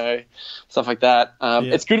 Stuff like that.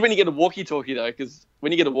 It's good when you get a walkie-talkie though, because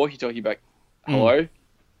when you get a walkie-talkie, you're like, hello, and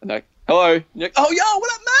they're like, hello. And you're like, oh yo,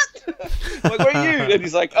 what up, Matt? I'm like, where are you? And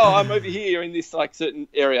he's like, oh, I'm over here in this like certain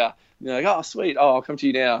area. And you're like, oh sweet. Oh, I'll come to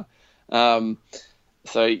you now.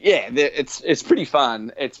 So yeah, it's pretty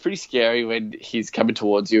fun. It's pretty scary when he's coming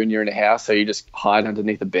towards you and you're in a house, so you just hide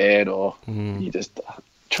underneath a bed or you just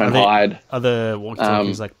try and hide. Are the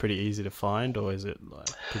walkie-talkies like pretty easy to find, or is it like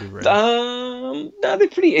pretty rare? No, they're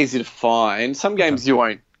pretty easy to find. Some games you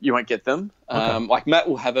won't get them. Like Matt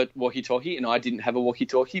will have a walkie-talkie, and I didn't have a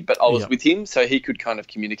walkie-talkie, but I was with him, so he could kind of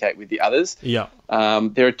communicate with the others. Yeah.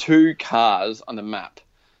 There are 2 cars on the map.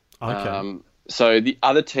 Okay. So the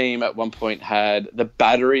other team at one point had the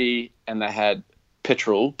battery and they had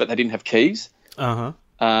petrol, but they didn't have keys.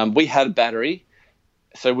 We had a battery,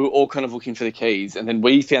 so we were all kind of looking for the keys, and then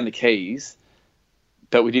we found the keys,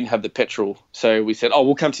 but we didn't have the petrol. So we said, oh,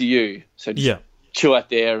 we'll come to you. So just chill out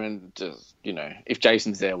there and just, if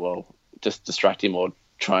Jason's there, well, just distract him or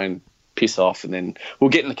try and piss off, and then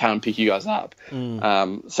we'll get in the car and pick you guys up.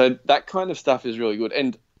 So that kind of stuff is really good.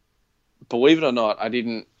 And believe it or not, I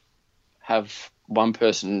didn't have one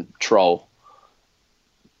person troll.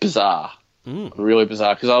 Bizarre. Really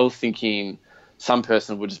bizarre, because I was thinking some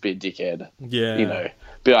person would just be a dickhead. Yeah.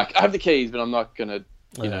 Be like, I have the keys, but I'm not gonna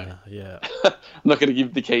yeah. I'm not gonna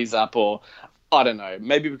give the keys up, or I don't know,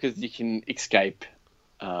 maybe because you can escape.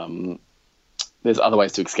 There's other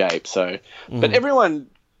ways to escape, so but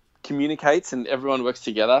everyone communicates and everyone works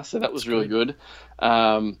together, so that was really good.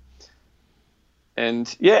 And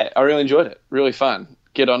yeah, I really enjoyed it. Really fun.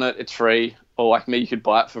 Get on it. It's free. Or like me, you could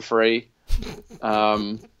buy it for free.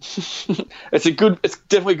 It's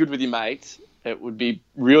definitely good with your mates. It would be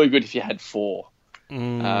really good if you had 4.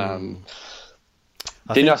 I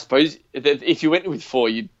suppose if you went with 4,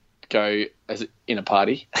 you'd go as in a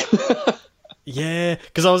party. Yeah,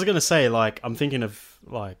 because I was gonna say, like, I'm thinking of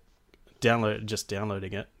like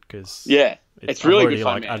downloading it, because it's really already, good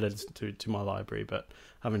fun, like, man. added to my library, but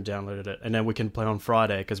I haven't downloaded it. And then we can play on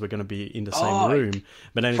Friday because we're going to be in the same room.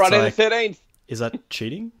 But then Friday it's the like, 13th. is that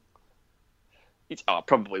cheating?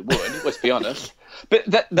 Probably would. Let's be honest. But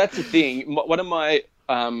that's the thing. One of my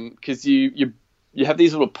because you have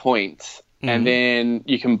these little points and then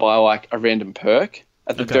you can buy like a random perk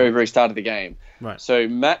at the very, very start of the game. Right. So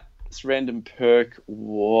Matt's random perk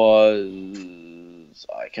was,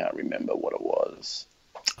 I can't remember what it was.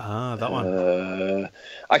 That one.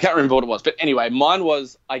 I can't remember what it was, but anyway, mine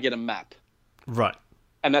was I get a map, Right.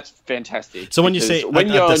 and that's fantastic. So when you say when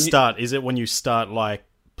at you're the start, is it when you start like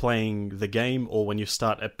playing the game, or when you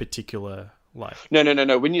start a particular like?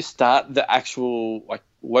 No. When you start the actual like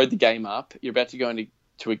load the game up, you're about to go into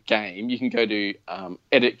a game. You can go to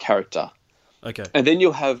edit character, Okay. and then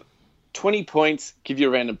you'll have 20 points. Give you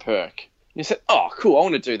a random perk. And you said, "Oh, cool! I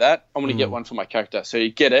want to do that. I want to get one for my character." So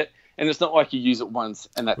you get it. And it's not like you use it once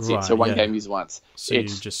and that's it. So one game use once. So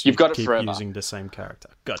you've got it keep forever. using the same character.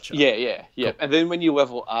 Gotcha. Yeah. Cool. And then when you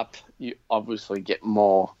level up, you obviously get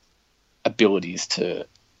more abilities to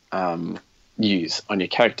use on your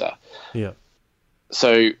character. Yeah.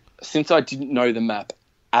 So since I didn't know the map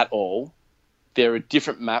at all, there are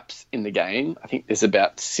different maps in the game. I think there's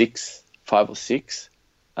about 5 or 6.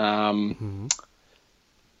 I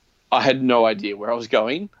had no idea where I was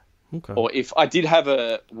going. Okay. Or if I did have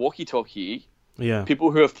a walkie-talkie, Yeah. people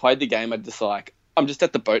who have played the game are just like, I'm just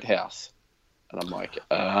at the boathouse. And I'm like,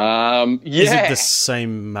 yeah. Is it the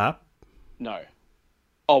same map? No.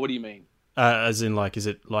 Oh, what do you mean? As in, like, is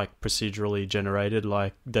it like procedurally generated,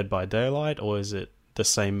 like Dead by Daylight, or is it the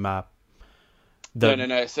same map?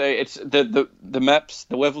 No. So it's the maps,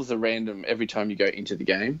 the levels are random every time you go into the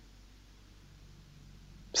game.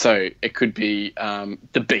 So it could be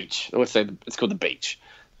the beach. Let's say it's called the beach.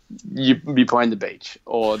 You'd be playing the beach,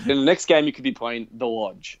 or then the next game you could be playing the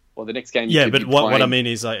lodge, or the next game. What I mean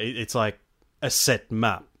is like it's like a set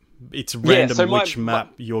map. It's random which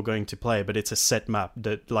map you're going to play, but it's a set map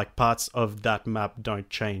that like parts of that map don't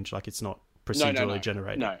change. Like it's not procedurally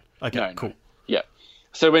generated. No. Okay. Cool. Yeah.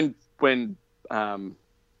 So when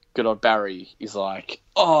good old Barry is like,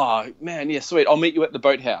 oh man, yeah, sweet, I'll meet you at the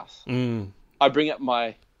boathouse. I bring up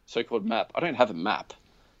my so-called map. I don't have a map.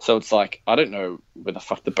 So it's like, I don't know where the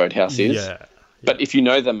fuck the boathouse is. Yeah. But if you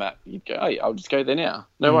know the map, you'd go, hey, I'll just go there now.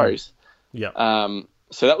 No worries. Yeah.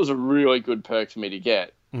 So that was a really good perk for me to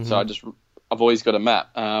get. So I've always got a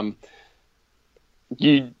map.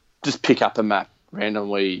 You just pick up a map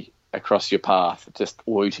randomly across your path, just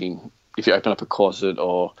looting. If you open up a closet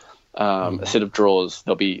or a set of drawers,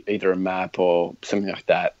 there'll be either a map or something like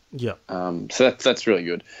that. Yeah. So that's really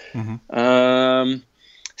good.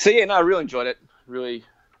 So yeah, no, I really enjoyed it. Really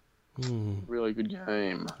good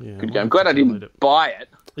game. Yeah, good game. Glad I didn't buy it.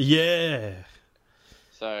 Yeah.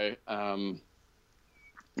 So,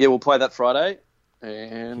 yeah, we'll play that Friday,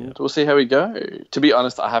 and we'll see how we go. To be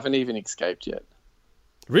honest, I haven't even escaped yet.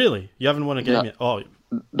 Really? You haven't won a game yet? Oh.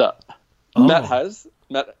 No. Oh. Matt has.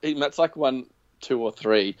 Matt's like 1, 2, or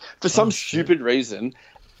 3. For some stupid reason,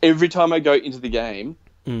 every time I go into the game,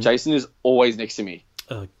 Jason is always next to me.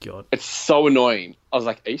 Oh, God. It's so annoying. I was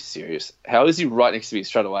like, are you serious? How is he right next to me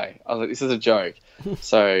straight away? I was like, this is a joke.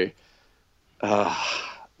 So there'll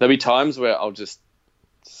be times where I'll just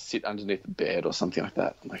sit underneath the bed or something like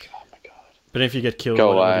that. I'm like, oh, my God. But if you get killed,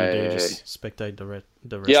 Go what do you away. do? Just spectate the rest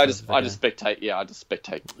Yeah, of the I game? just spectate. Yeah, I just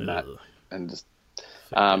spectate Matt. Ugh. And just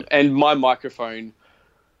and my microphone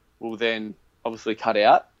will then obviously cut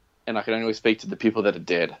out, and I can only speak to the people that are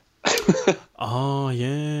dead. Oh,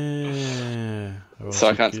 yeah. Or So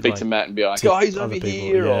I you can't could, speak to Matt and be like, tip oh, he's other over people.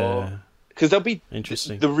 here, Yeah. or because there'll be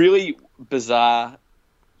Interesting. The really bizarre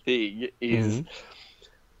thing is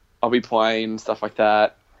I'll be playing stuff like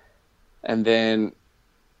that, and then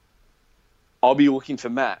I'll be looking for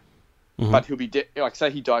Matt, but he'll be dead. Like,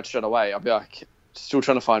 say he died straight away, I'll be like, still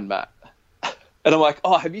trying to find Matt, and I'm like,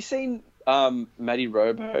 oh, have you seen Matty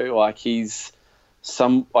Robo? Like, he's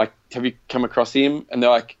have you come across him? And they're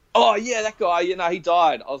like, oh yeah, that guy. You know, he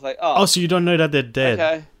died. I was like, oh, so you don't know that they're dead?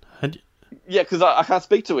 okay. And- Yeah, because I can't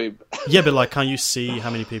speak to him. yeah, but like, can't you see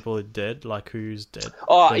how many people are dead? Like, who's dead?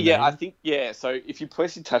 Oh, Their yeah, name? I think, yeah. So if you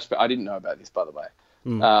press your touchpad, I didn't know about this, by the way.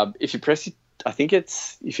 If you press, I think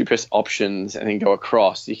it's, if you press options and then go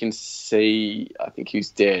across, you can see, I think, who's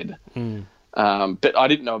dead. But I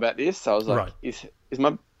didn't know about this, so I was like, Right. is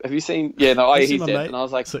my, have you seen, yeah, no, You see he's my dead. mate? And I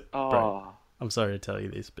was like, So- oh, bro. I'm sorry to tell you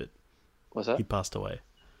this, but what's that? he passed away.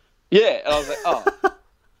 Yeah, and I was like, oh,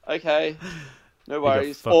 okay, no He got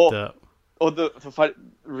worries. fucked up. Or the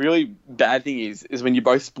really bad thing is when you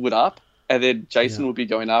both split up, and then Jason will be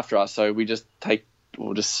going after us, so we'll just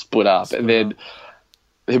split up, and then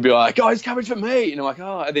he'll be like, "Oh, he's coming for me," and I'm like,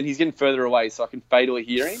 "Oh," and then he's getting further away, so I can fatally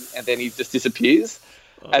hear him, and then he just disappears,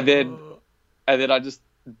 and then I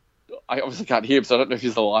obviously can't hear him, so I don't know if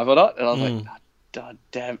he's alive or not, and I was like, "God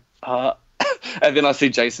damn!" And then I see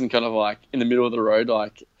Jason kind of like in the middle of the road,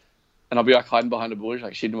 like and I'll be like hiding behind a bush,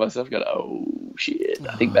 like shitting myself. Go, oh shit,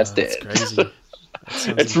 I think that's dead. That's crazy.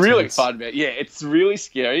 It's really fun, man. Yeah, it's really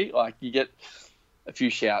scary. Like you get a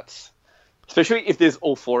few shouts, especially if there's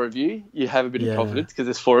all four of you. You have a bit of confidence because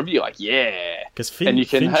there's four of you. Like because Finn, you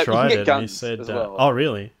can tried get it guns and he said, as well. "Oh,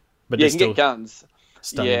 really?" But yeah, they you can still get guns.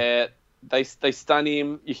 stun him. Yeah, they stun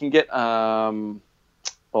him. You can get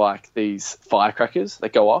like these firecrackers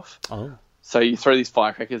that go off. Oh. So you throw these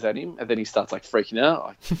firecrackers at him, and then he starts like freaking out,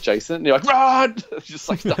 like Jason. And you're like, run! Just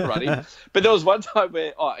like start running. But there was one time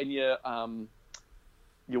where, and your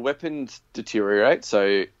weapons deteriorate.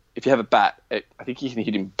 So if you have a bat, I think you can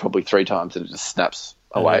hit him probably 3 times, and it just snaps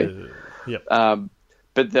away. Yep.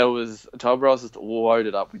 But there was a time where I was just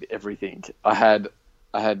loaded up with everything. I had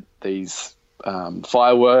these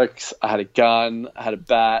fireworks. I had a gun. I had a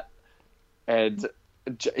bat, and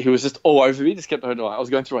he was just all over me. Just kept on. I was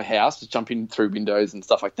going through a house, just jumping through windows and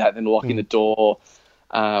stuff like that, then locking the door.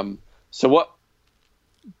 So what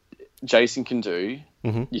Jason can do,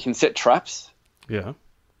 you can set traps. Yeah.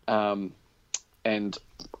 And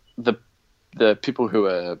the people who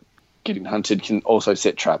are getting hunted can also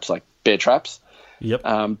set traps, like bear traps. Yep.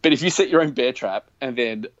 But if you set your own bear trap and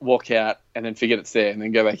then walk out and then forget it's there and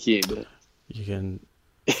then go back in, you can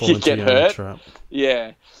fall you into get your own hurt. trap.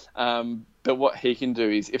 Yeah. But what he can do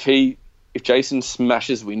is if Jason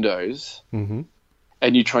smashes windows and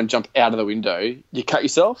you try and jump out of the window, you cut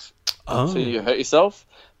yourself. Oh. So you hurt yourself.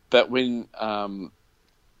 But when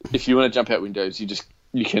if you want to jump out windows,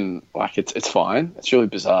 you can, like, it's fine. It's really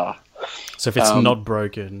bizarre. So if it's not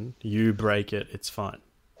broken, you break it, it's fine.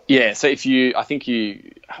 Yeah, so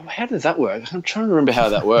how does that work? I'm trying to remember how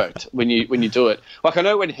that worked when you do it. Like, I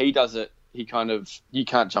know when he does it, you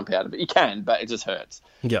can't jump out of it. You can, but it just hurts.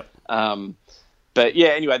 Yep. But yeah,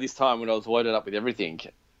 anyway, this time when I was loaded up with everything,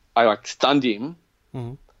 I like stunned him,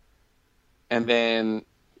 and then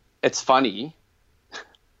it's funny.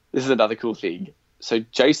 This is another cool thing. So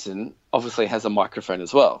Jason obviously has a microphone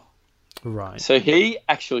as well. Right. So he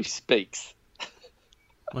actually speaks.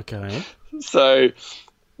 Okay. So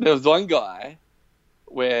there was one guy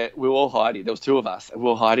where we were all hiding. There was 2 of us, and we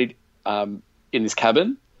were hiding in this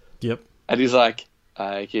cabin. Yep. And he's like,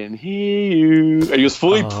 I can hear you. And he was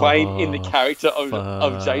fully playing in the character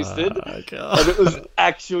of Jason. And it was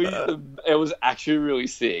actually really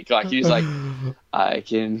sick. Like, he was like, I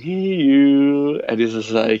can hear you. And he's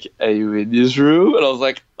just like, are you in this room? And I was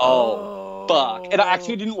like, oh, fuck. And I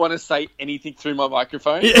actually didn't want to say anything through my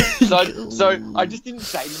microphone. So I just didn't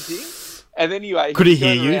say anything. And then anyway, could he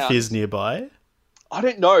hear you if he's nearby? I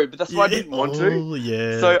don't know, but that's why I didn't want to. Oh,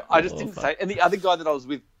 yeah. So I just didn't say. And the other guy that I was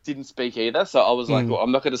with didn't speak either. So I was like, well,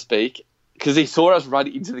 I'm not going to speak. Because he saw us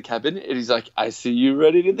running into the cabin. And he's like, I see you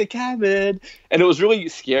running in the cabin. And it was really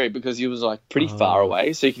scary because he was like pretty far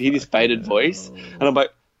away. So you could hear this faded voice. And I'm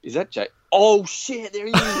like, is that Jake? Oh, shit, there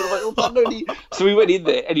he is. And I'm like, oh, thunder. So we went in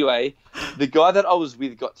there. Anyway, the guy that I was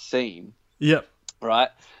with got seen. Yep. Right?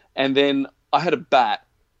 And then I had a bat.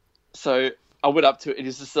 So I went up to it and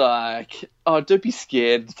he's just like, oh, don't be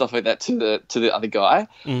scared and stuff like that to the other guy.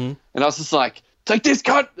 And I was just like, take this,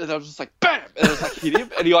 cunt! And I was just like, bam! And I was like, hit him.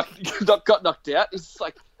 And he like got knocked out. He's just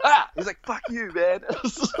like, He's like, fuck you, man. And I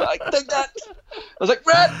was just like, take that! I was like,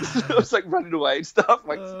 run! I was like running away and stuff.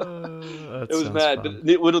 Like, it was mad. Fun.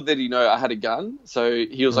 But little did he know I had a gun. So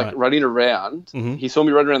he was like running around. He saw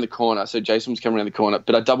me running around the corner. So Jason was coming around the corner.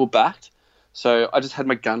 But I double backed. So I just had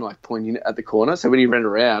my gun like pointing at the corner. So when he ran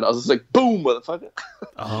around, I was just like, boom, motherfucker.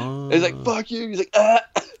 He's like, fuck you. He's like,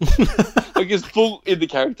 like he's full in the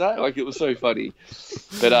character. Like, it was so funny.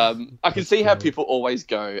 But I can see how people always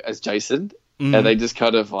go as Jason. And they just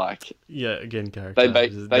kind of like... Yeah, again, character. They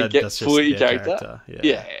get fully character.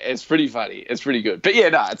 Yeah, it's pretty funny. It's pretty good. But yeah,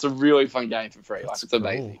 no, it's a really fun game for free. Like, it's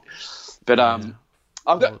amazing. But I've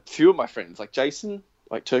got a few of my friends, like Jason,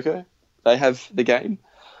 like Turco, they have the game.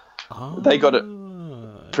 They got it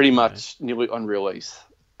pretty much nearly on release.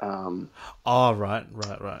 Right.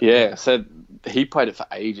 Yeah, so he played it for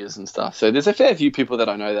ages and stuff. So there's a fair few people that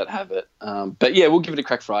I know that have it. But yeah, we'll give it a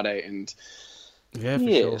crack Friday. And yeah, for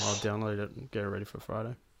sure. I'll download it and get it ready for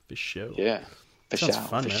Friday. For sure. Yeah, for sure.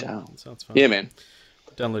 Fun, for man. sure. Sounds fun. Yeah, man.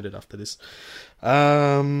 Download it after this.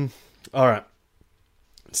 All right.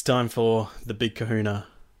 It's time for the big kahuna.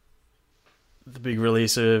 The big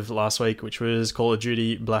release of last week, which was Call of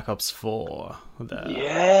Duty Black Ops 4.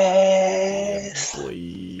 Yes!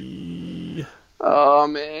 Boy. Oh,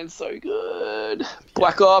 man, so good.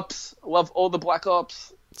 Black Ops. I love all the Black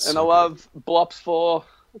Ops. And I love Blops 4.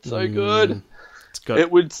 It's so good. It's got... I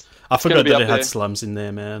I forgot that it had slums in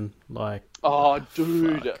there, man. Like, Oh,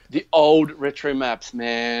 dude, the old retro maps,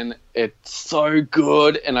 man, it's so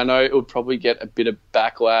good. And I know it would probably get a bit of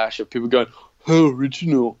backlash of people going, "Oh,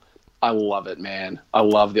 original." I love it, man. I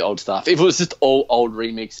love the old stuff. If it was just all old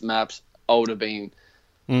remix maps, I would have been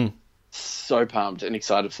so pumped and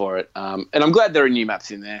excited for it. And I'm glad there are new maps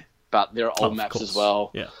in there, but there are old maps as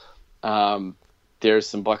well. Yeah. There's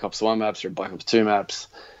some Black Ops 1 maps, there are Black Ops 2 maps.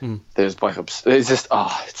 There's Black Ops... It's just...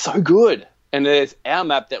 Oh, it's so good. And there's our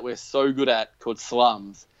map that we're so good at called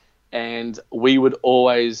Slums. And we would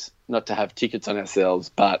always... Not to have tickets on ourselves,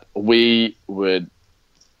 but we would...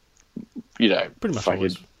 You know... Pretty much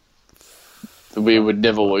always. We would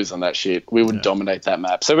never lose on that shit. We would dominate that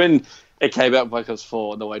map. So when it came out Black Ops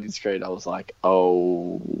 4 on the waiting screen, I was like,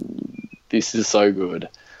 oh, this is so good.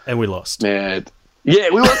 And we lost. Man. Yeah,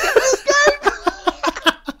 we lost.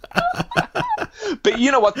 But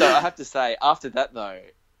you know what, though? I have to say, after that, though...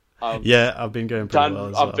 I've been going pretty well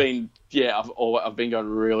as well. I've been going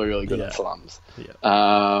really, really good at Slums. Yeah.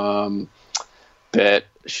 But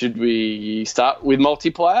should we start with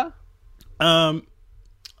multiplayer?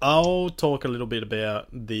 I'll talk a little bit about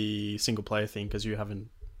the single player thing because you haven't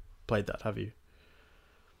played that, have you?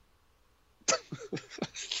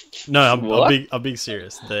 No, I'm being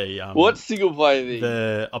serious. What single player thing?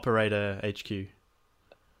 The Operator HQ.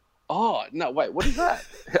 Oh no! Wait, what is that?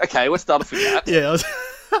 Okay, let's start off with that. Yeah,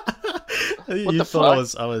 you thought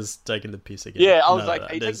fuck? I was taking the piss again. Yeah, I was like,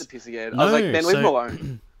 "Hey, take the piss again." I was like, "Man, leave him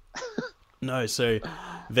alone." No, so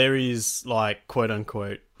there is like quote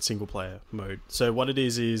unquote single player mode. So what it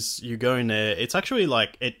is you go in there. It's actually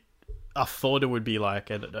like it. I thought it would be like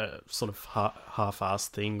a sort of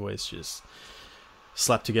half-assed thing where it's just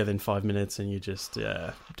slapped together in 5 minutes and you just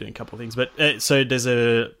doing a couple of things. But so there's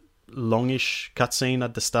a longish cutscene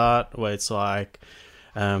at the start where it's like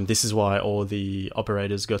this is why all the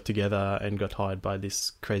operators got together and got hired by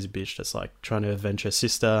this crazy bitch that's like trying to avenge her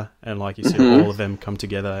sister, and like you see all of them come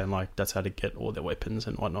together and like that's how to get all their weapons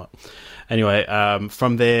and whatnot. Anyway,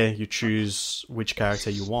 from there you choose which character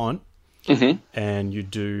you want, and you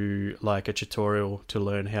do like a tutorial to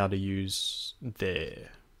learn how to use their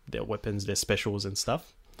weapons, their specials and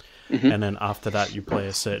stuff. And then after that you play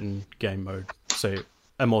a certain game mode. So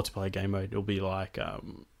a multiplayer game mode, it'll be like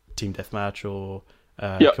team deathmatch or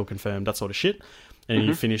kill confirmed, that sort of shit. And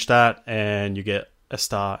you finish that and you get a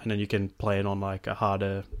star, and then you can play it on like a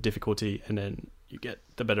harder difficulty, and then you get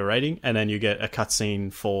the better rating, and then you get a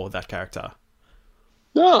cutscene for that character.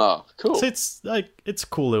 Oh, cool. So it's like, it's a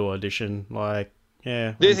cool little addition. Like,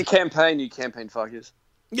 yeah. There's a campaign, you campaign fuckers.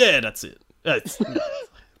 Yeah, that's it. It's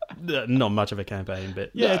not much of a campaign,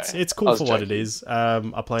 but yeah, no, it's cool for what it is.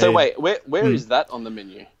 I played... So wait, where is that on the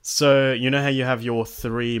menu? So you know how you have your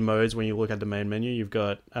 3 modes when you look at the main menu? You've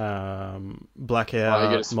got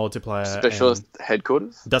blackout, multiplayer, specialist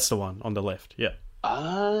headquarters. That's the one on the left. Yeah.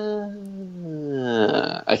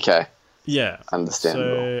 Okay. Yeah. Understandable.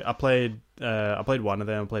 So I played one of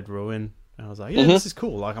them. I played Ruin, and I was like, yeah, this is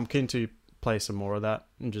cool. Like, I'm keen to play some more of that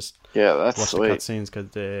and just that's watch sweet. The cutscenes because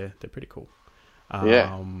they're pretty cool.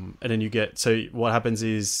 And then you get, so what happens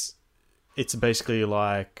is it's basically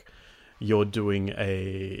like you're doing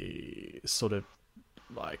a sort of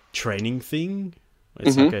like training thing.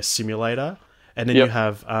 It's like a simulator. And then you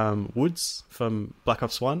have Woods from Black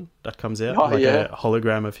Ops 1 that comes out, a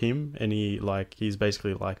hologram of him, and he's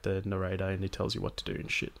basically like the narrator, and he tells you what to do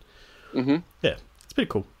and shit. Yeah, it's pretty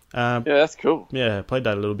cool. Yeah, that's cool. Yeah, played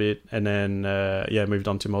that a little bit, and then moved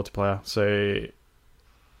on to multiplayer. So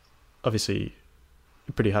obviously,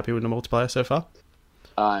 pretty happy with the multiplayer so far.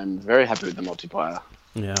 I'm very happy with the multiplayer.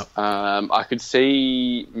 Yeah. I could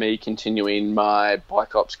see me continuing my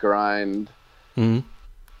Black Ops grind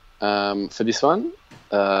for this one,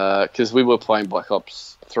 because we were playing Black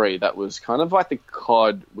Ops 3. That was kind of like the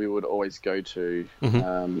COD we would always go to.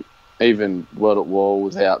 Even World at War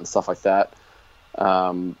was out and stuff like that.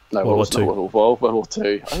 No, World War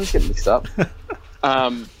 2. I was getting mixed up.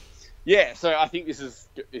 Yeah, so I think this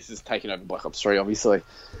is taking over Black Ops 3, obviously.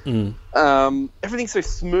 Everything's so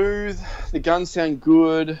smooth. The guns sound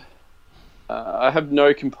good. I have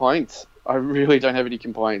no complaints. I really don't have any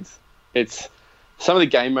complaints. Some of the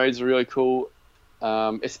game modes are really cool.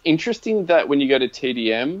 It's interesting that when you go to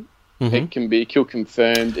TDM, it can be kill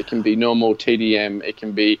confirmed, it can be normal TDM, it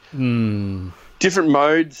can be different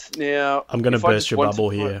modes. Now, I'm going to burst your bubble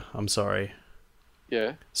here. I'm sorry.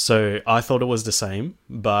 Yeah. So I thought it was the same,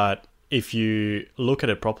 but if you look at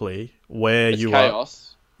it properly, it's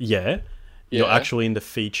chaos. You're actually in the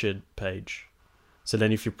featured page. So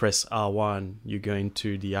then if you press R1, you go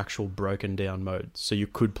into the actual broken down mode. So you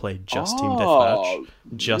could play just Team Deathmatch,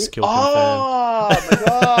 just kill confirmed. Oh my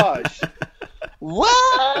gosh.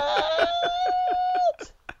 What?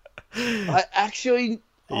 I actually.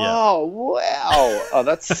 Yeah. Oh wow! Oh,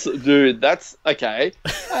 that's okay.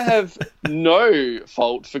 I have no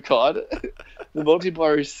fault for COD. The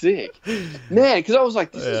multiplayer is sick, man. Because I was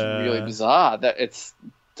like, this is really bizarre that it's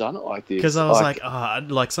done it like this. Because I was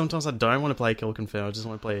like, sometimes I don't want to play Kill Confirm. I just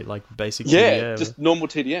want to play like basic TDM. Just normal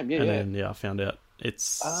TDM. Yeah, and then I found out it's.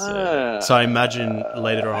 So I imagine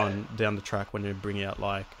later on down the track when they bring out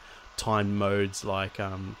like timed modes like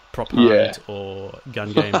prop hunt or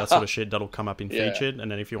gun game, that sort of shit, that'll come up in featured. And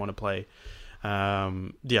then if you want to play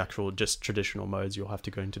the actual just traditional modes, you'll have to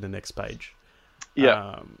go into the next page.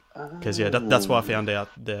 Because that's why I found out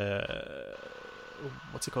the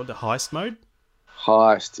what's it called, the heist mode. So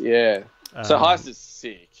heist is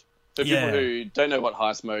sick. For people who don't know what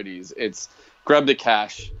heist mode is, it's grab the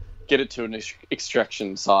cash, get it to an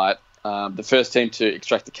extraction site. The first team to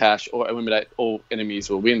extract the cash or eliminate all enemies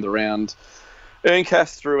will win the round. Earn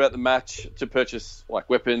cash throughout the match to purchase like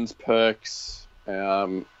weapons, perks,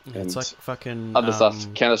 and it's like fucking other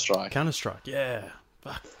stuff. Counter-Strike, yeah.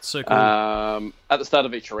 Fuck, so cool. At the start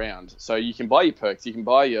of each round. So you can buy your perks, you can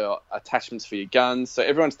buy your attachments for your guns. So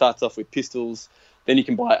everyone starts off with pistols, then you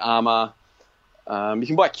can buy armor. You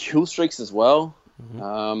can buy kill streaks as well.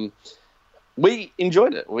 Mm-hmm. We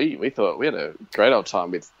enjoyed it. We thought we had a great old time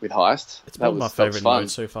with Heist. It's probably my favourite mode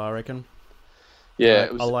so far, I reckon. Yeah,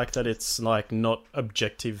 I like that it's like not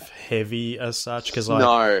objective heavy as such, because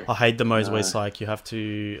I hate the modes where it's like you have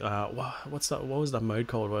to what was that mode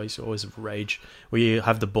called where you used to always rage, where you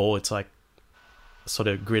have the ball, it's like sort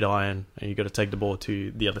of gridiron and you got to take the ball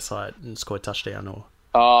to the other side and score a touchdown or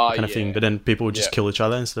kind of thing, but then people would just kill each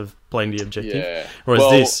other instead of playing the objective.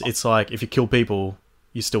 Whereas it's like if you kill people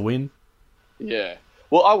you still win.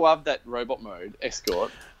 Well, I love that robot mode,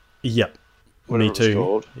 Escort. Yep. Me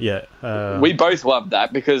too. Yeah. We both loved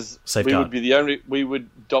that because Safeguard. we would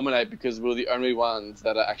dominate because we're the only ones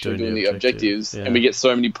that are actually doing the objectives, and we get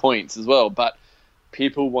so many points as well. But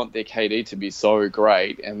people want their KD to be so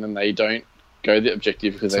great, and then they don't go the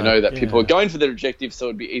objective because they know that people are going for the objective, so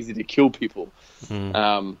it'd be easy to kill people.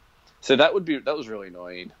 So that was really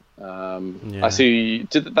annoying. I see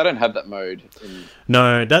they don't have that mode.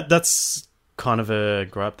 No, that's kind of a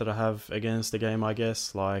gripe that I have against the game, I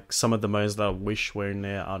guess. Like some of the modes that I wish were in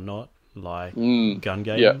there are not, like gun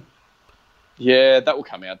game. Yeah, that will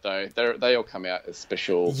come out though. They all come out as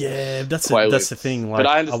special. Yeah, that's the thing. Like, but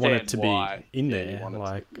I want it to why be in there,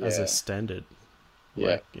 like as a standard,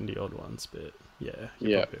 like in the odd ones. But you're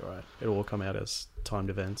probably right. It'll all come out as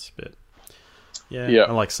timed events. But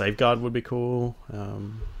and like Safeguard would be cool.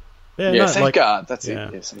 Safeguard. That's it.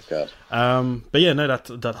 Yeah, Safeguard. But yeah, no, that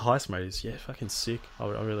heist mode is fucking sick. I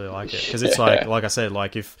really like it because it's like I said,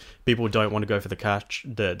 like if people don't want to go for the cash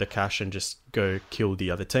and just go kill the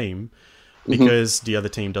other team, because the other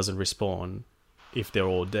team doesn't respawn, if they're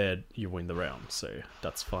all dead, you win the round. So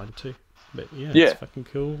that's fine too. But it's fucking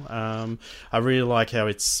cool. I really like how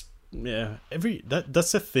it's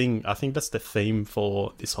that's the thing. I think that's the theme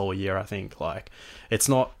for this whole year. I think like it's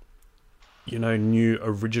not, new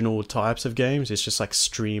original types of games. It's just like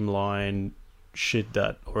streamlined shit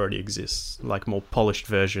that already exists, like more polished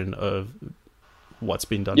version of what's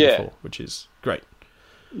been done before, which is great.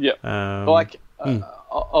 I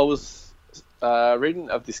was reading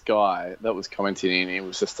of this guy that was commenting, and he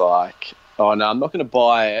was just like, "Oh no, I'm not going to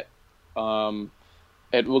buy it.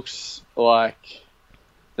 It looks like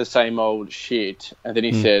the same old shit." And then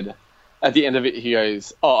he said, at the end of it, he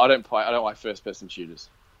goes, "Oh, I don't like first-person shooters."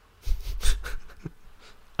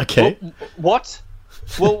 Okay. Well, what?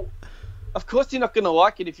 Well, of course you're not going to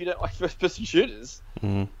like it if you don't like first-person shooters.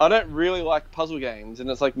 I don't really like puzzle games, and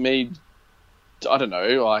it's like me, I don't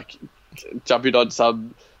know, like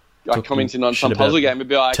W.Sub, like commenting on some puzzle game and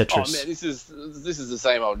be like, Tetris. "Oh man, this is the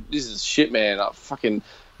same old. This is shit, man. I fucking."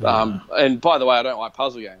 And by the way, I don't like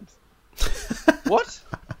puzzle games. What?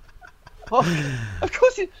 Oh, of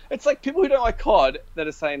course, it's like people who don't like COD that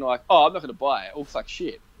are saying like, "Oh, I'm not going to buy it. It looks like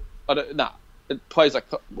shit." It plays like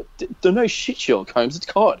there's no shit, Sherlock Holmes. It's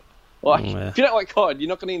COD. Like if you don't like COD, you're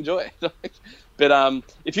not going to enjoy it. But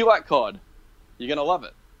if you like COD, you're going to love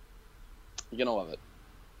it. You're going to love it.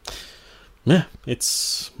 Yeah,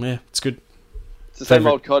 it's good. It's the same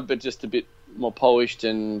old COD, but just a bit more polished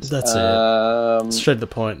and that's it. Straight to the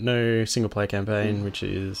point. No single player campaign, which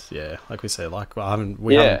is like we say, like we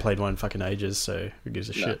haven't played one in fucking ages, so who gives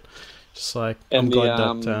a shit? Just like I'm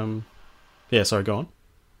glad that. Sorry, go on.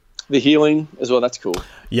 The healing as well, that's cool.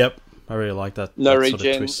 Yep, I really like that. No that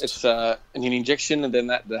regen, sort of it's an injection, and then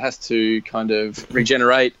that has to kind of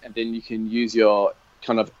regenerate, and then you can use your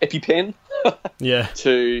kind of EpiPen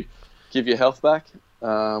to give your health back.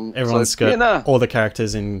 Everyone's got all the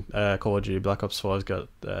characters in Call of Duty Black Ops 4's got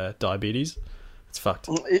diabetes. It's fucked.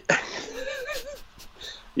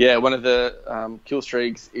 Yeah, one of the kill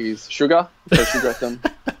streaks is sugar. Throw sugar at them.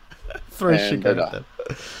 Throw sugar at them.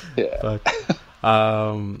 Yeah.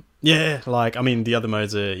 Yeah, like, I mean, the other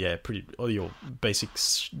modes are, pretty, all your basic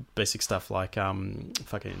stuff, like, fucking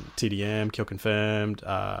TDM, kill confirmed,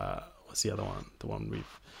 what's the other one? The one with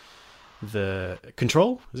the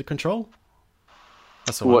Control? Is it Control?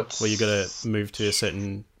 That's the one where you gotta move to a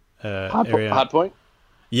certain area. Hardpoint?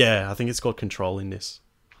 Yeah, I think it's called Control in this.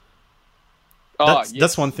 Yes.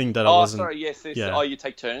 That's one thing that I wasn't... sorry, yes. Yeah. Oh, you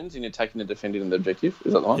take turns and you're taking the defending and the objective?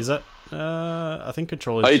 Is that the one? Is that... I think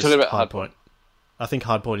Control is you're just talking about Hardpoint. I think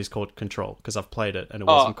Hardpoint is called Control, because I've played it and it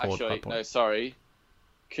wasn't called Hardpoint. No, sorry.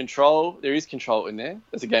 Control, there is Control in there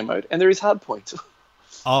as a game mode, and there is Hardpoint.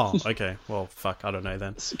 Oh, okay. Well, fuck, I don't know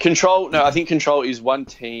then. Control, I think Control is one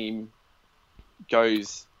team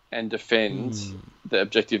goes and defends the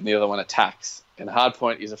objective and the other one attacks. And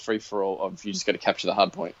Hardpoint is a free-for-all of you just got to capture the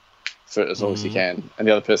hardpoint for as long as you can, and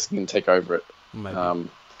the other person can take over it. Maybe.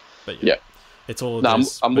 But yeah. It's all... No,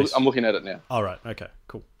 I'm looking at it now. All right, okay,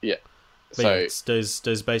 cool. Yeah. But yeah, it's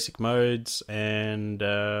those basic modes, and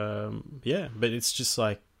but it's just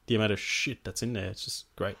like the amount of shit that's in there. It's just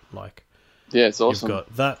great. Like, yeah, it's awesome. You've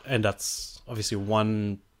got that, and that's obviously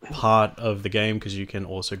one part of the game, because you can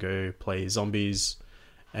also go play zombies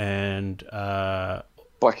and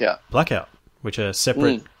Blackout, which are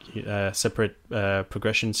separate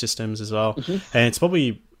progression systems as well. And it's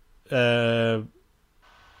probably my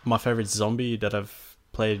favorite zombie that I've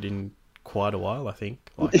played in quite a while, I think.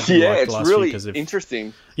 It's really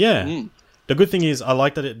interesting. Yeah. The good thing is I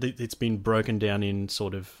like that it's been broken down in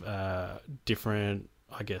sort of different,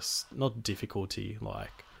 I guess, not difficulty,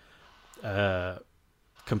 like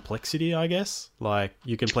complexity, I guess. Like,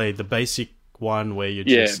 you can play the basic one where you're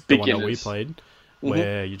just the one that we played,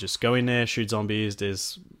 where you just go in there, shoot zombies.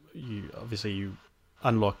 You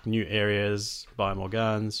unlock new areas, buy more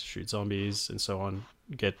guns, shoot zombies, and so on.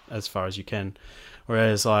 Get as far as you can.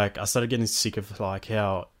 Whereas, like, I started getting sick of like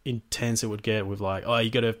how intense it would get with like, oh, you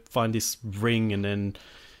got to find this ring and then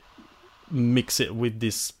mix it with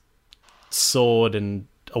this sword and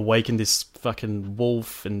awaken this fucking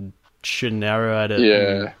wolf and shoot an arrow at it.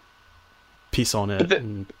 And piss on it.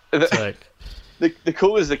 It's like, the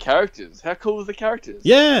cool is the characters. How cool is the characters?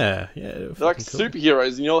 Yeah. They're like cool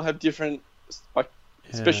superheroes, and you all have different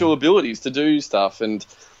special abilities to do stuff. And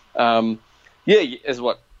as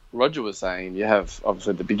what Roger was saying, you have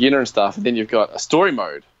obviously the beginner and stuff, and then you've got a story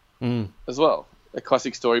mode as well, a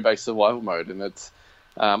classic story-based survival mode, and it's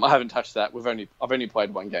I haven't touched that. I've only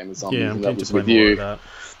played one game of zombies, and that was with you.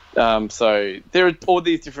 So there are all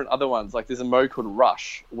these different other ones. Like, there's a mode called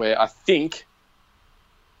Rush, where I think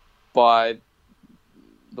by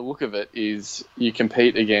the look of it is you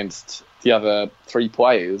compete against the other 3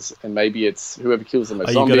 players, and maybe it's whoever kills the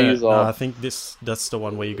most zombies. I think that's the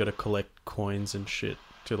one where you got to collect coins and shit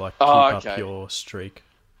to like keep up your streak.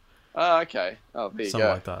 Oh, okay. Oh, there you Something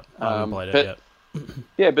go. like that. I haven't played it yet.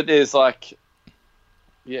 Yeah, but there's like,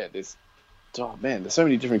 there's so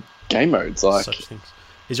many different game modes. Like, such things.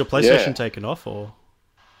 Is your PlayStation taken off or?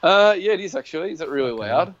 Yeah, it is actually. Is it really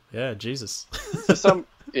loud? Yeah, Jesus. For some,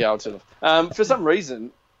 I'll turn it off. For some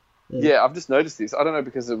reason, I've just noticed this. I don't know,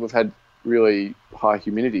 because we've had really high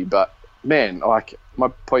humidity, but man, like, my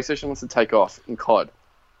PlayStation wants to take off in COD.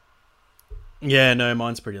 Yeah, no,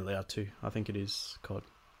 mine's pretty loud too. I think it is COD.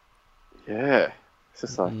 Yeah, it's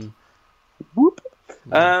just like whoop.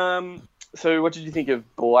 So, what did you think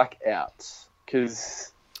of Blackout?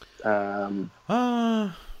 Because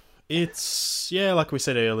it's like we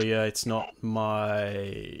said earlier, it's not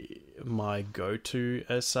my go-to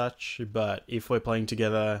as such. But if we're playing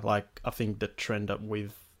together, like, I think the trend that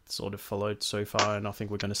we've sort of followed so far, and I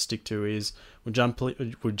think we're going to stick to, is we'll jump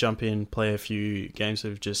in, play a few games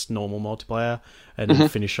of just normal multiplayer, and then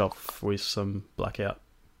finish off with some Blackout.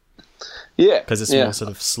 Yeah, because it's more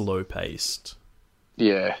sort of slow paced.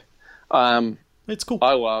 Yeah, it's cool.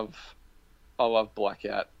 I love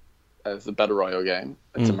Blackout as a battle royale game.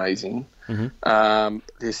 It's amazing.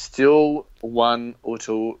 There's still one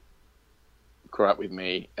little gripe with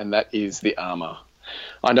me, and that is the armor.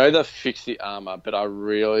 I know they've fixed the armor, but I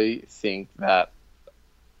really think that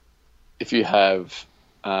if you have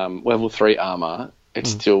level 3 armor, it's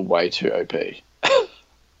still way too OP.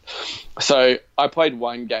 So I played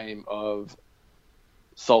one game of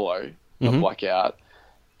solo of Blackout,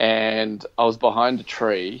 and I was behind a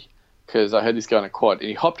tree because I heard this guy on a quad, and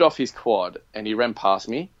he hopped off his quad and he ran past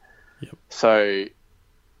me. Yep. So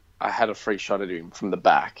I had a free shot at him from the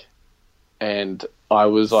back, and I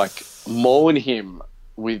was like mauling him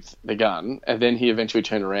with the gun, and then he eventually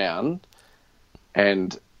turned around,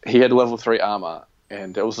 and he had level 3 armor,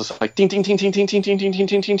 and it was just like ding, ding, ding, ding, ding, ding, ding, ding, ding,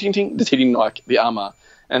 ding, ding, ding, ding, just hitting like the armor,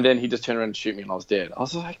 and then he just turned around and shoot me, and I was dead. I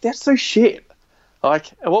was like, that's so shit. Like,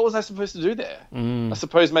 what was I supposed to do there? I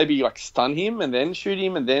suppose maybe like stun him and then shoot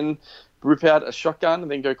him and then rip out a shotgun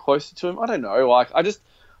and then go closer to him. I don't know. Like,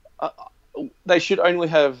 they should only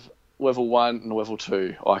have level 1 and level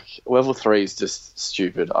 2. Like, level 3 is just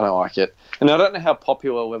stupid. I don't like it. And I don't know how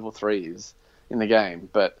popular level 3 is in the game,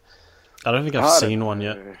 but I don't think I've seen one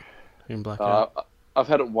yet in Blackout. I've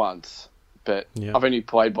had it once, but I've only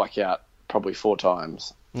played Blackout probably 4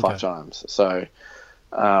 times, 5 times. So,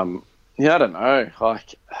 I don't know.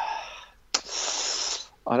 Like,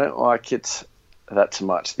 I don't like it that too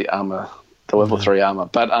much, the armor, the level 3 armor.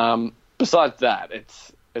 But besides that,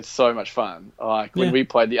 it's so much fun. Like, when we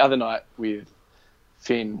played the other night with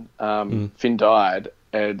Finn, Finn died,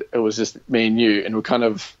 and it was just me and you, and we're kind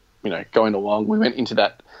of, going along. We went into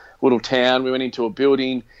that little town, we went into a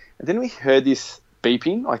building, and then we heard this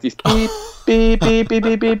beeping, like this beep, beep, beep, beep,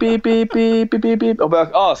 beep, beep, beep, beep, beep, beep, beep, beep.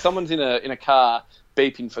 Like, oh, someone's in a car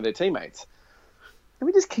beeping for their teammates. And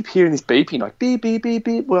we just keep hearing this beeping, like beep, beep, beep,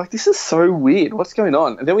 beep. We're like, this is so weird. What's going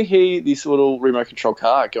on? And then we hear this little remote control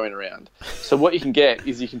car going around. So what you can get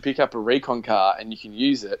is you can pick up a recon car and you can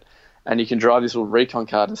use it, and you can drive this little recon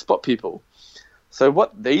car to spot people. So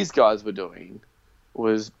what these guys were doing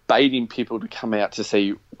was baiting people to come out to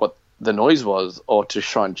see what the noise was, or to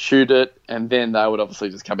try and shoot it, and then they would obviously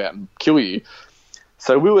just come out and kill you.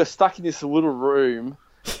 So we were stuck in this little room,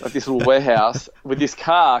 like this little warehouse, with this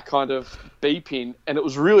car kind of beeping, and it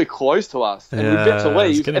was really close to us, and we had to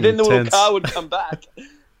leave, and then the little car would come back.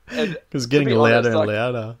 It was getting louder and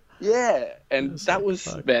louder. Yeah, and that was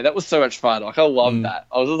so much fun. Like, I loved that.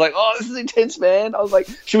 I was just like, oh, this is intense, man. I was like,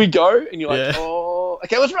 should we go? And you're like, oh,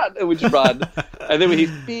 okay, let's run. And we just run. And then we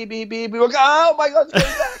hear beep, beep, beep. We were like, oh my God,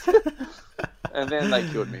 it's going back. And then they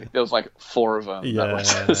killed me. There was like 4 of them. Yeah. That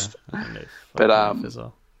was just... But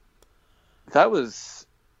that was...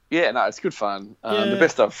 Yeah, no, it's good fun. The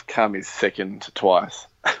best I've come is second twice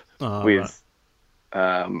with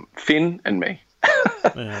Finn and me.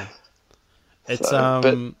 Yeah.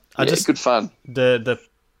 It's good fun.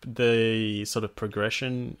 The sort of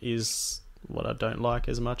progression is what I don't like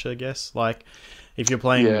as much, I guess. Like, if you're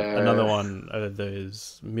playing another one of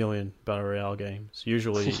those million Battle Royale games,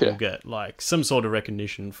 usually you'll get like some sort of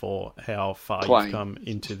recognition for how far you've come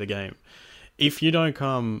into the game. If you don't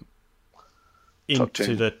come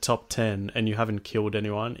into the top 10 and you haven't killed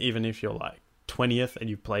anyone, even if you're like 20th and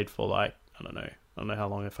you've played for like, I don't know how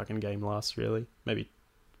long a fucking game lasts, really. Maybe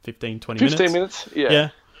 15 minutes. 15 minutes, yeah.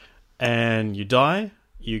 And you die,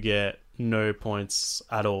 you get no points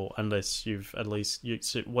at all unless you've at least,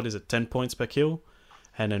 what is it, 10 points per kill?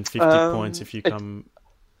 And then 50 points if you come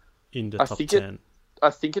in the top 10. I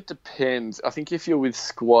think it depends. I think if you're with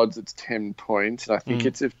squads, it's 10 points. And I think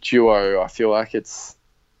it's if duo, I feel like it's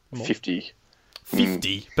 50.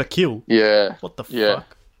 50 per kill? Yeah. What the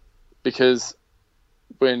fuck? Because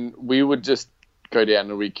when we would just go down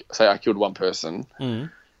and we say I killed one person,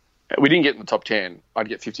 we didn't get in the top 10, I'd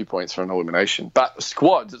get 50 points for an elimination. But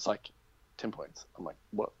squads, it's like 10 points. I'm like,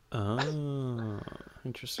 what? Oh,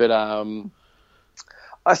 interesting.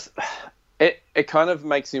 But it kind of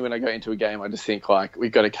makes me, when I go into a game, I just think like,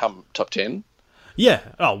 we've got to come top 10. Yeah.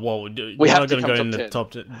 Oh, well, we have to go come in the 10.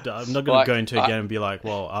 top 10. I'm not going to go into a game and be like,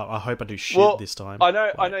 well, I hope I do shit this time. I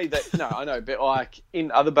know that. No, I know. But like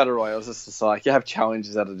in other battle royals, it's just like you have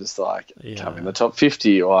challenges that are just like come in the top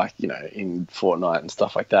 50, or like, in Fortnite and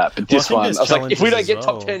stuff like that. But this one, I was like, if we don't get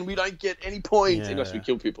top 10, we don't get any points unless we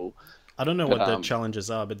kill people. I don't know what the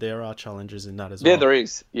challenges are, but there are challenges in that as well. Yeah, there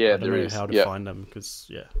is. Yeah, there is. I don't know how to find them,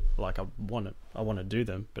 because like I want to do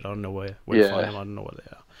them, but I don't know where to find them. I don't know where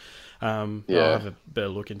they are. I'll have a better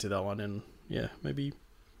look into that one, and maybe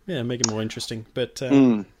make it more interesting. But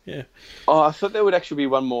yeah. Oh, I thought there would actually be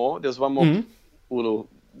one more. There's one more little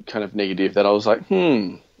kind of negative that I was like,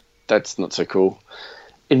 that's not so cool.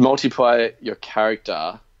 In multiplayer, your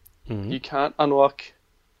character, you can't unlock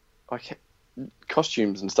like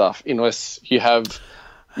costumes and stuff unless you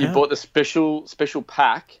bought the special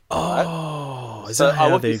pack. Oh, right? Is that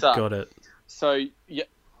how they got it? So yeah.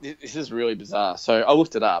 This is really bizarre. So I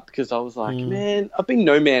looked it up because I was like, man, I've been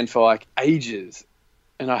No Man for like ages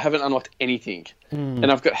and I haven't unlocked anything.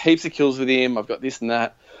 And I've got heaps of kills with him. I've got this and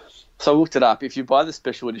that. So I looked it up. If you buy the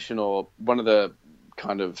special edition or one of the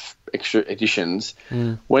kind of extra editions,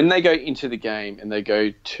 when they go into the game and they go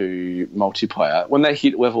to multiplayer, when they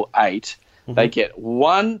hit level 8, they get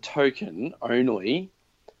 1 token only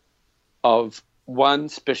of 1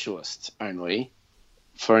 specialist only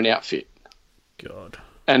for an outfit. God.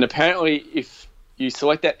 And apparently, if you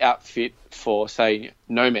select that outfit for, say,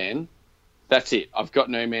 No Man, that's it. I've got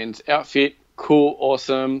No Man's outfit. Cool,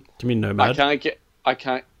 awesome. Do you mean Nomad? I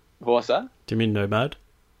can't. What's that? Do you mean Nomad?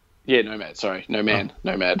 Yeah, Nomad. Sorry, No Man,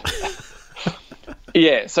 Nomad.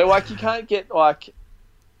 Yeah, so like you can't get like.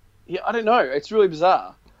 Yeah, I don't know. It's really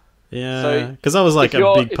bizarre. Yeah, because that was like if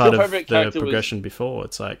a big part your of favourite the character was- progression before.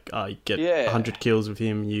 It's like, you get Yeah. 100 kills with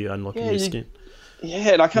him, you unlock a new skin.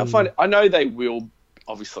 Yeah, and I can't find it. I know they will.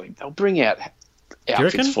 Obviously, they'll bring out you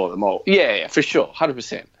outfits reckon? for them all. Yeah, for sure,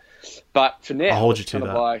 100%. But for now, I'll hold you it's to kind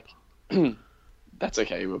of that. like that's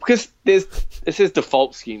okay, because it says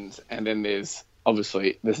default skins, and then there's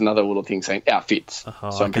another little thing saying outfits. So I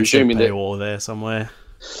I'm can see a presuming that paywall there somewhere.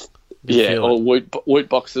 or loot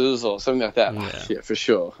boxes or something like that. Yeah. Yeah, for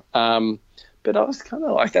sure. But I was kind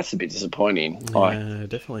of like, that's a bit disappointing. Like, Yeah,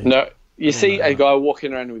 definitely. no, you see a guy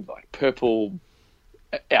walking around with like purple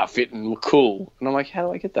outfit and look cool, and I'm like, how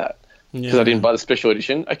do I get that? Because I didn't buy the special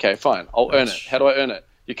edition. Okay, fine, I'll earn it. How do I earn it?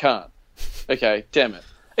 You can't. Okay, damn it.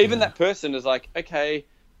 Even that person is like, okay,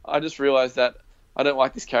 I just realised that I don't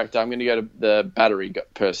like this character. I'm going to go to the battery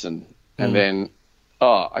person, and then,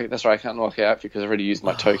 that's right, I can't unlock the outfit because I've already used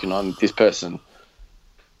my token on this person.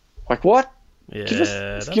 Like, what? Yeah,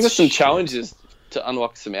 Give us some challenges to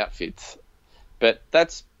unlock some outfits. But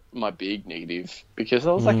that's my big negative, because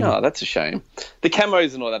I was like, that's a shame. The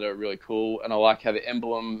camos and all that are really cool, and I like how the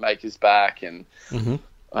emblem maker's back, and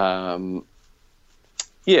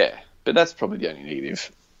yeah, but that's probably the only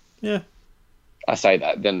negative. Yeah. I say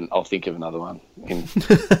that, then I'll think of another one in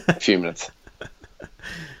a few minutes.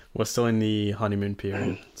 We're still in the honeymoon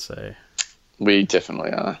period, so We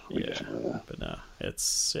definitely are. but no,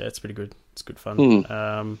 it's pretty good. It's good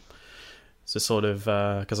fun. So sort of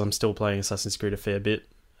because I'm still playing Assassin's Creed a fair bit.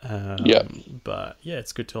 But yeah,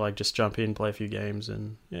 it's good to like just jump in, play a few games,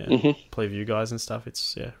 and play with you guys and stuff.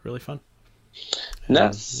 It's really fun.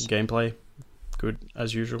 Nice. Gameplay, good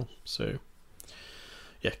as usual. So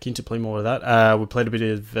yeah, keen to play more of that. We played a bit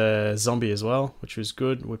of Zombie as well, which was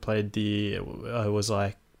good. We played it was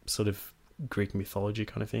like sort of Greek mythology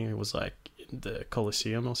kind of thing. It was like the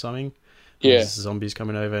Colosseum or something. Yeah. There's zombies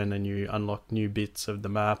coming over, and then you unlock new bits of the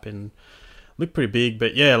map and look pretty big.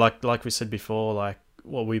 But yeah, like we said before, like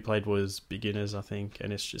what we played was beginners, I think,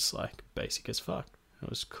 and it's just like basic as fuck. It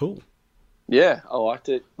was cool. Yeah, I liked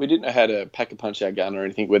it. We didn't know how to pack a punch our gun or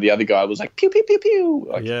anything, where the other guy was like pew pew pew pew.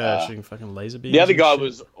 Like, shooting fucking laser beams. The other and guy shit.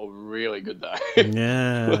 was really good though.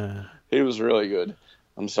 Yeah. He was really good.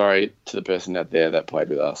 I'm sorry to the person out there that played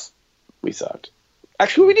with us. We sucked.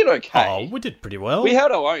 Actually, we did okay. Oh, we did pretty well. We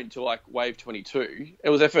held our own to like wave 22. It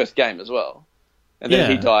was our first game as well, and then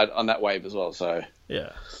he died on that wave as well. So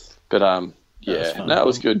yeah, but fun. it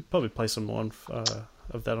was good. Probably play some more of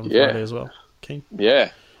that on Friday as well. Keen. Yeah,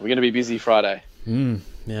 we're gonna be busy Friday.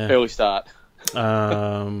 Yeah. Early start. That's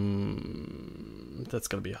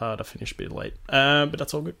gonna be hard. I finished a bit late, but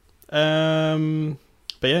that's all good.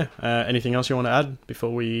 But yeah, anything else you want to add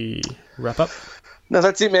before we wrap up? No,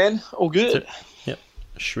 that's it, man. All good. Yep.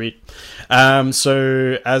 Sweet.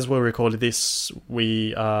 So as we're recording this,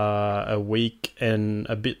 we are a week and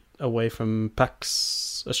a bit away from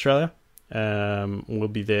PAX Australia. We'll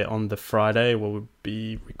be there on the Friday. We'll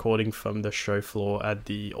be recording from the show floor at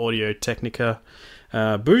the Audio Technica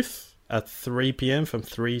booth at 3 p.m. from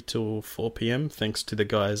 3 till 4 p.m. Thanks to the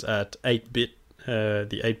guys at 8-Bit,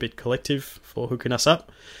 the 8-Bit Collective, for hooking us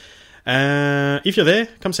up. If you're there,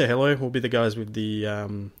 come say hello. We'll be the guys with the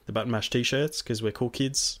Button Mash t-shirts, because we're cool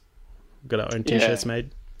kids. We've got our own t-shirts made.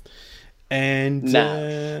 And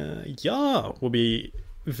we'll be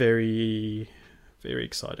very, very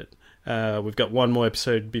excited. We've got one more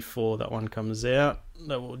episode before that one comes out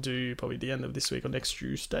that we'll do probably the end of this week or next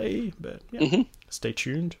Tuesday, but stay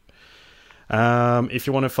tuned. If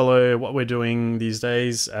you want to follow what we're doing these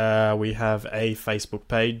days, we have a Facebook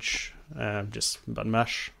page, just Button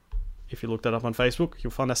Mash. If you look that up on Facebook,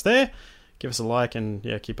 you'll find us there. Give us a like and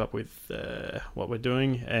keep up with what we're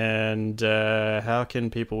doing. And how can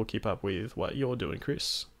people keep up with what you're doing,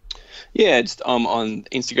 Chris? Yeah, just on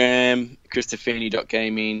Instagram,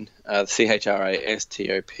 christophini.gaming,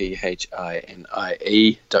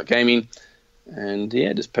 Christophinie.gaming, and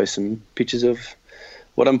just post some pictures of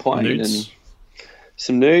what I'm playing. Nudes. And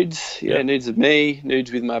some nudes, nudes of me,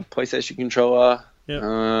 nudes with my PlayStation controller.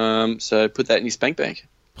 So put that in your spank bank.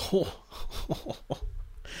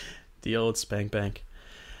 The old spank bank.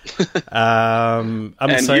 I'm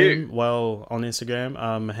the same. Well, on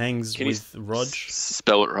Instagram, hangs with Rog.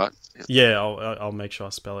 Spell it right. Yeah, I'll make sure I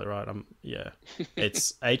spell it right.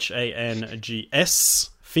 It's HANGS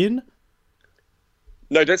Finn.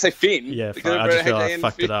 No, don't say Finn. Yeah, Because I just feel I H-A-N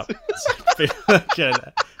fucked it Finn. up. Okay,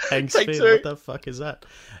 Hanks Take Finn. two. What the fuck is that?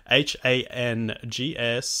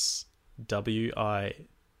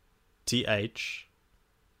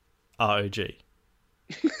 HANGSWITHROG.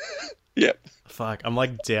 Yep. Fuck, I'm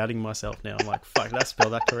like doubting myself now. I'm like, fuck, did I spell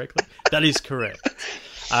that correctly? That is correct.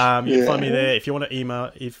 You can find me there if you want to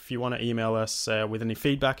email us with any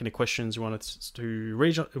feedback, any questions you want us to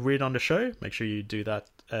read on the show. Make sure you do that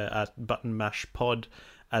at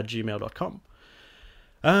buttonmashpod@gmail.com.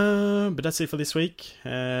 But that's it for this week.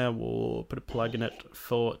 We'll put a plug in it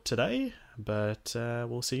for today, but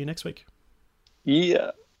we'll see you next week.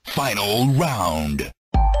 Yeah. Final round.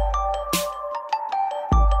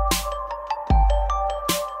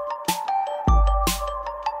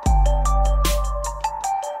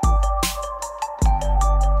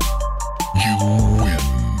 You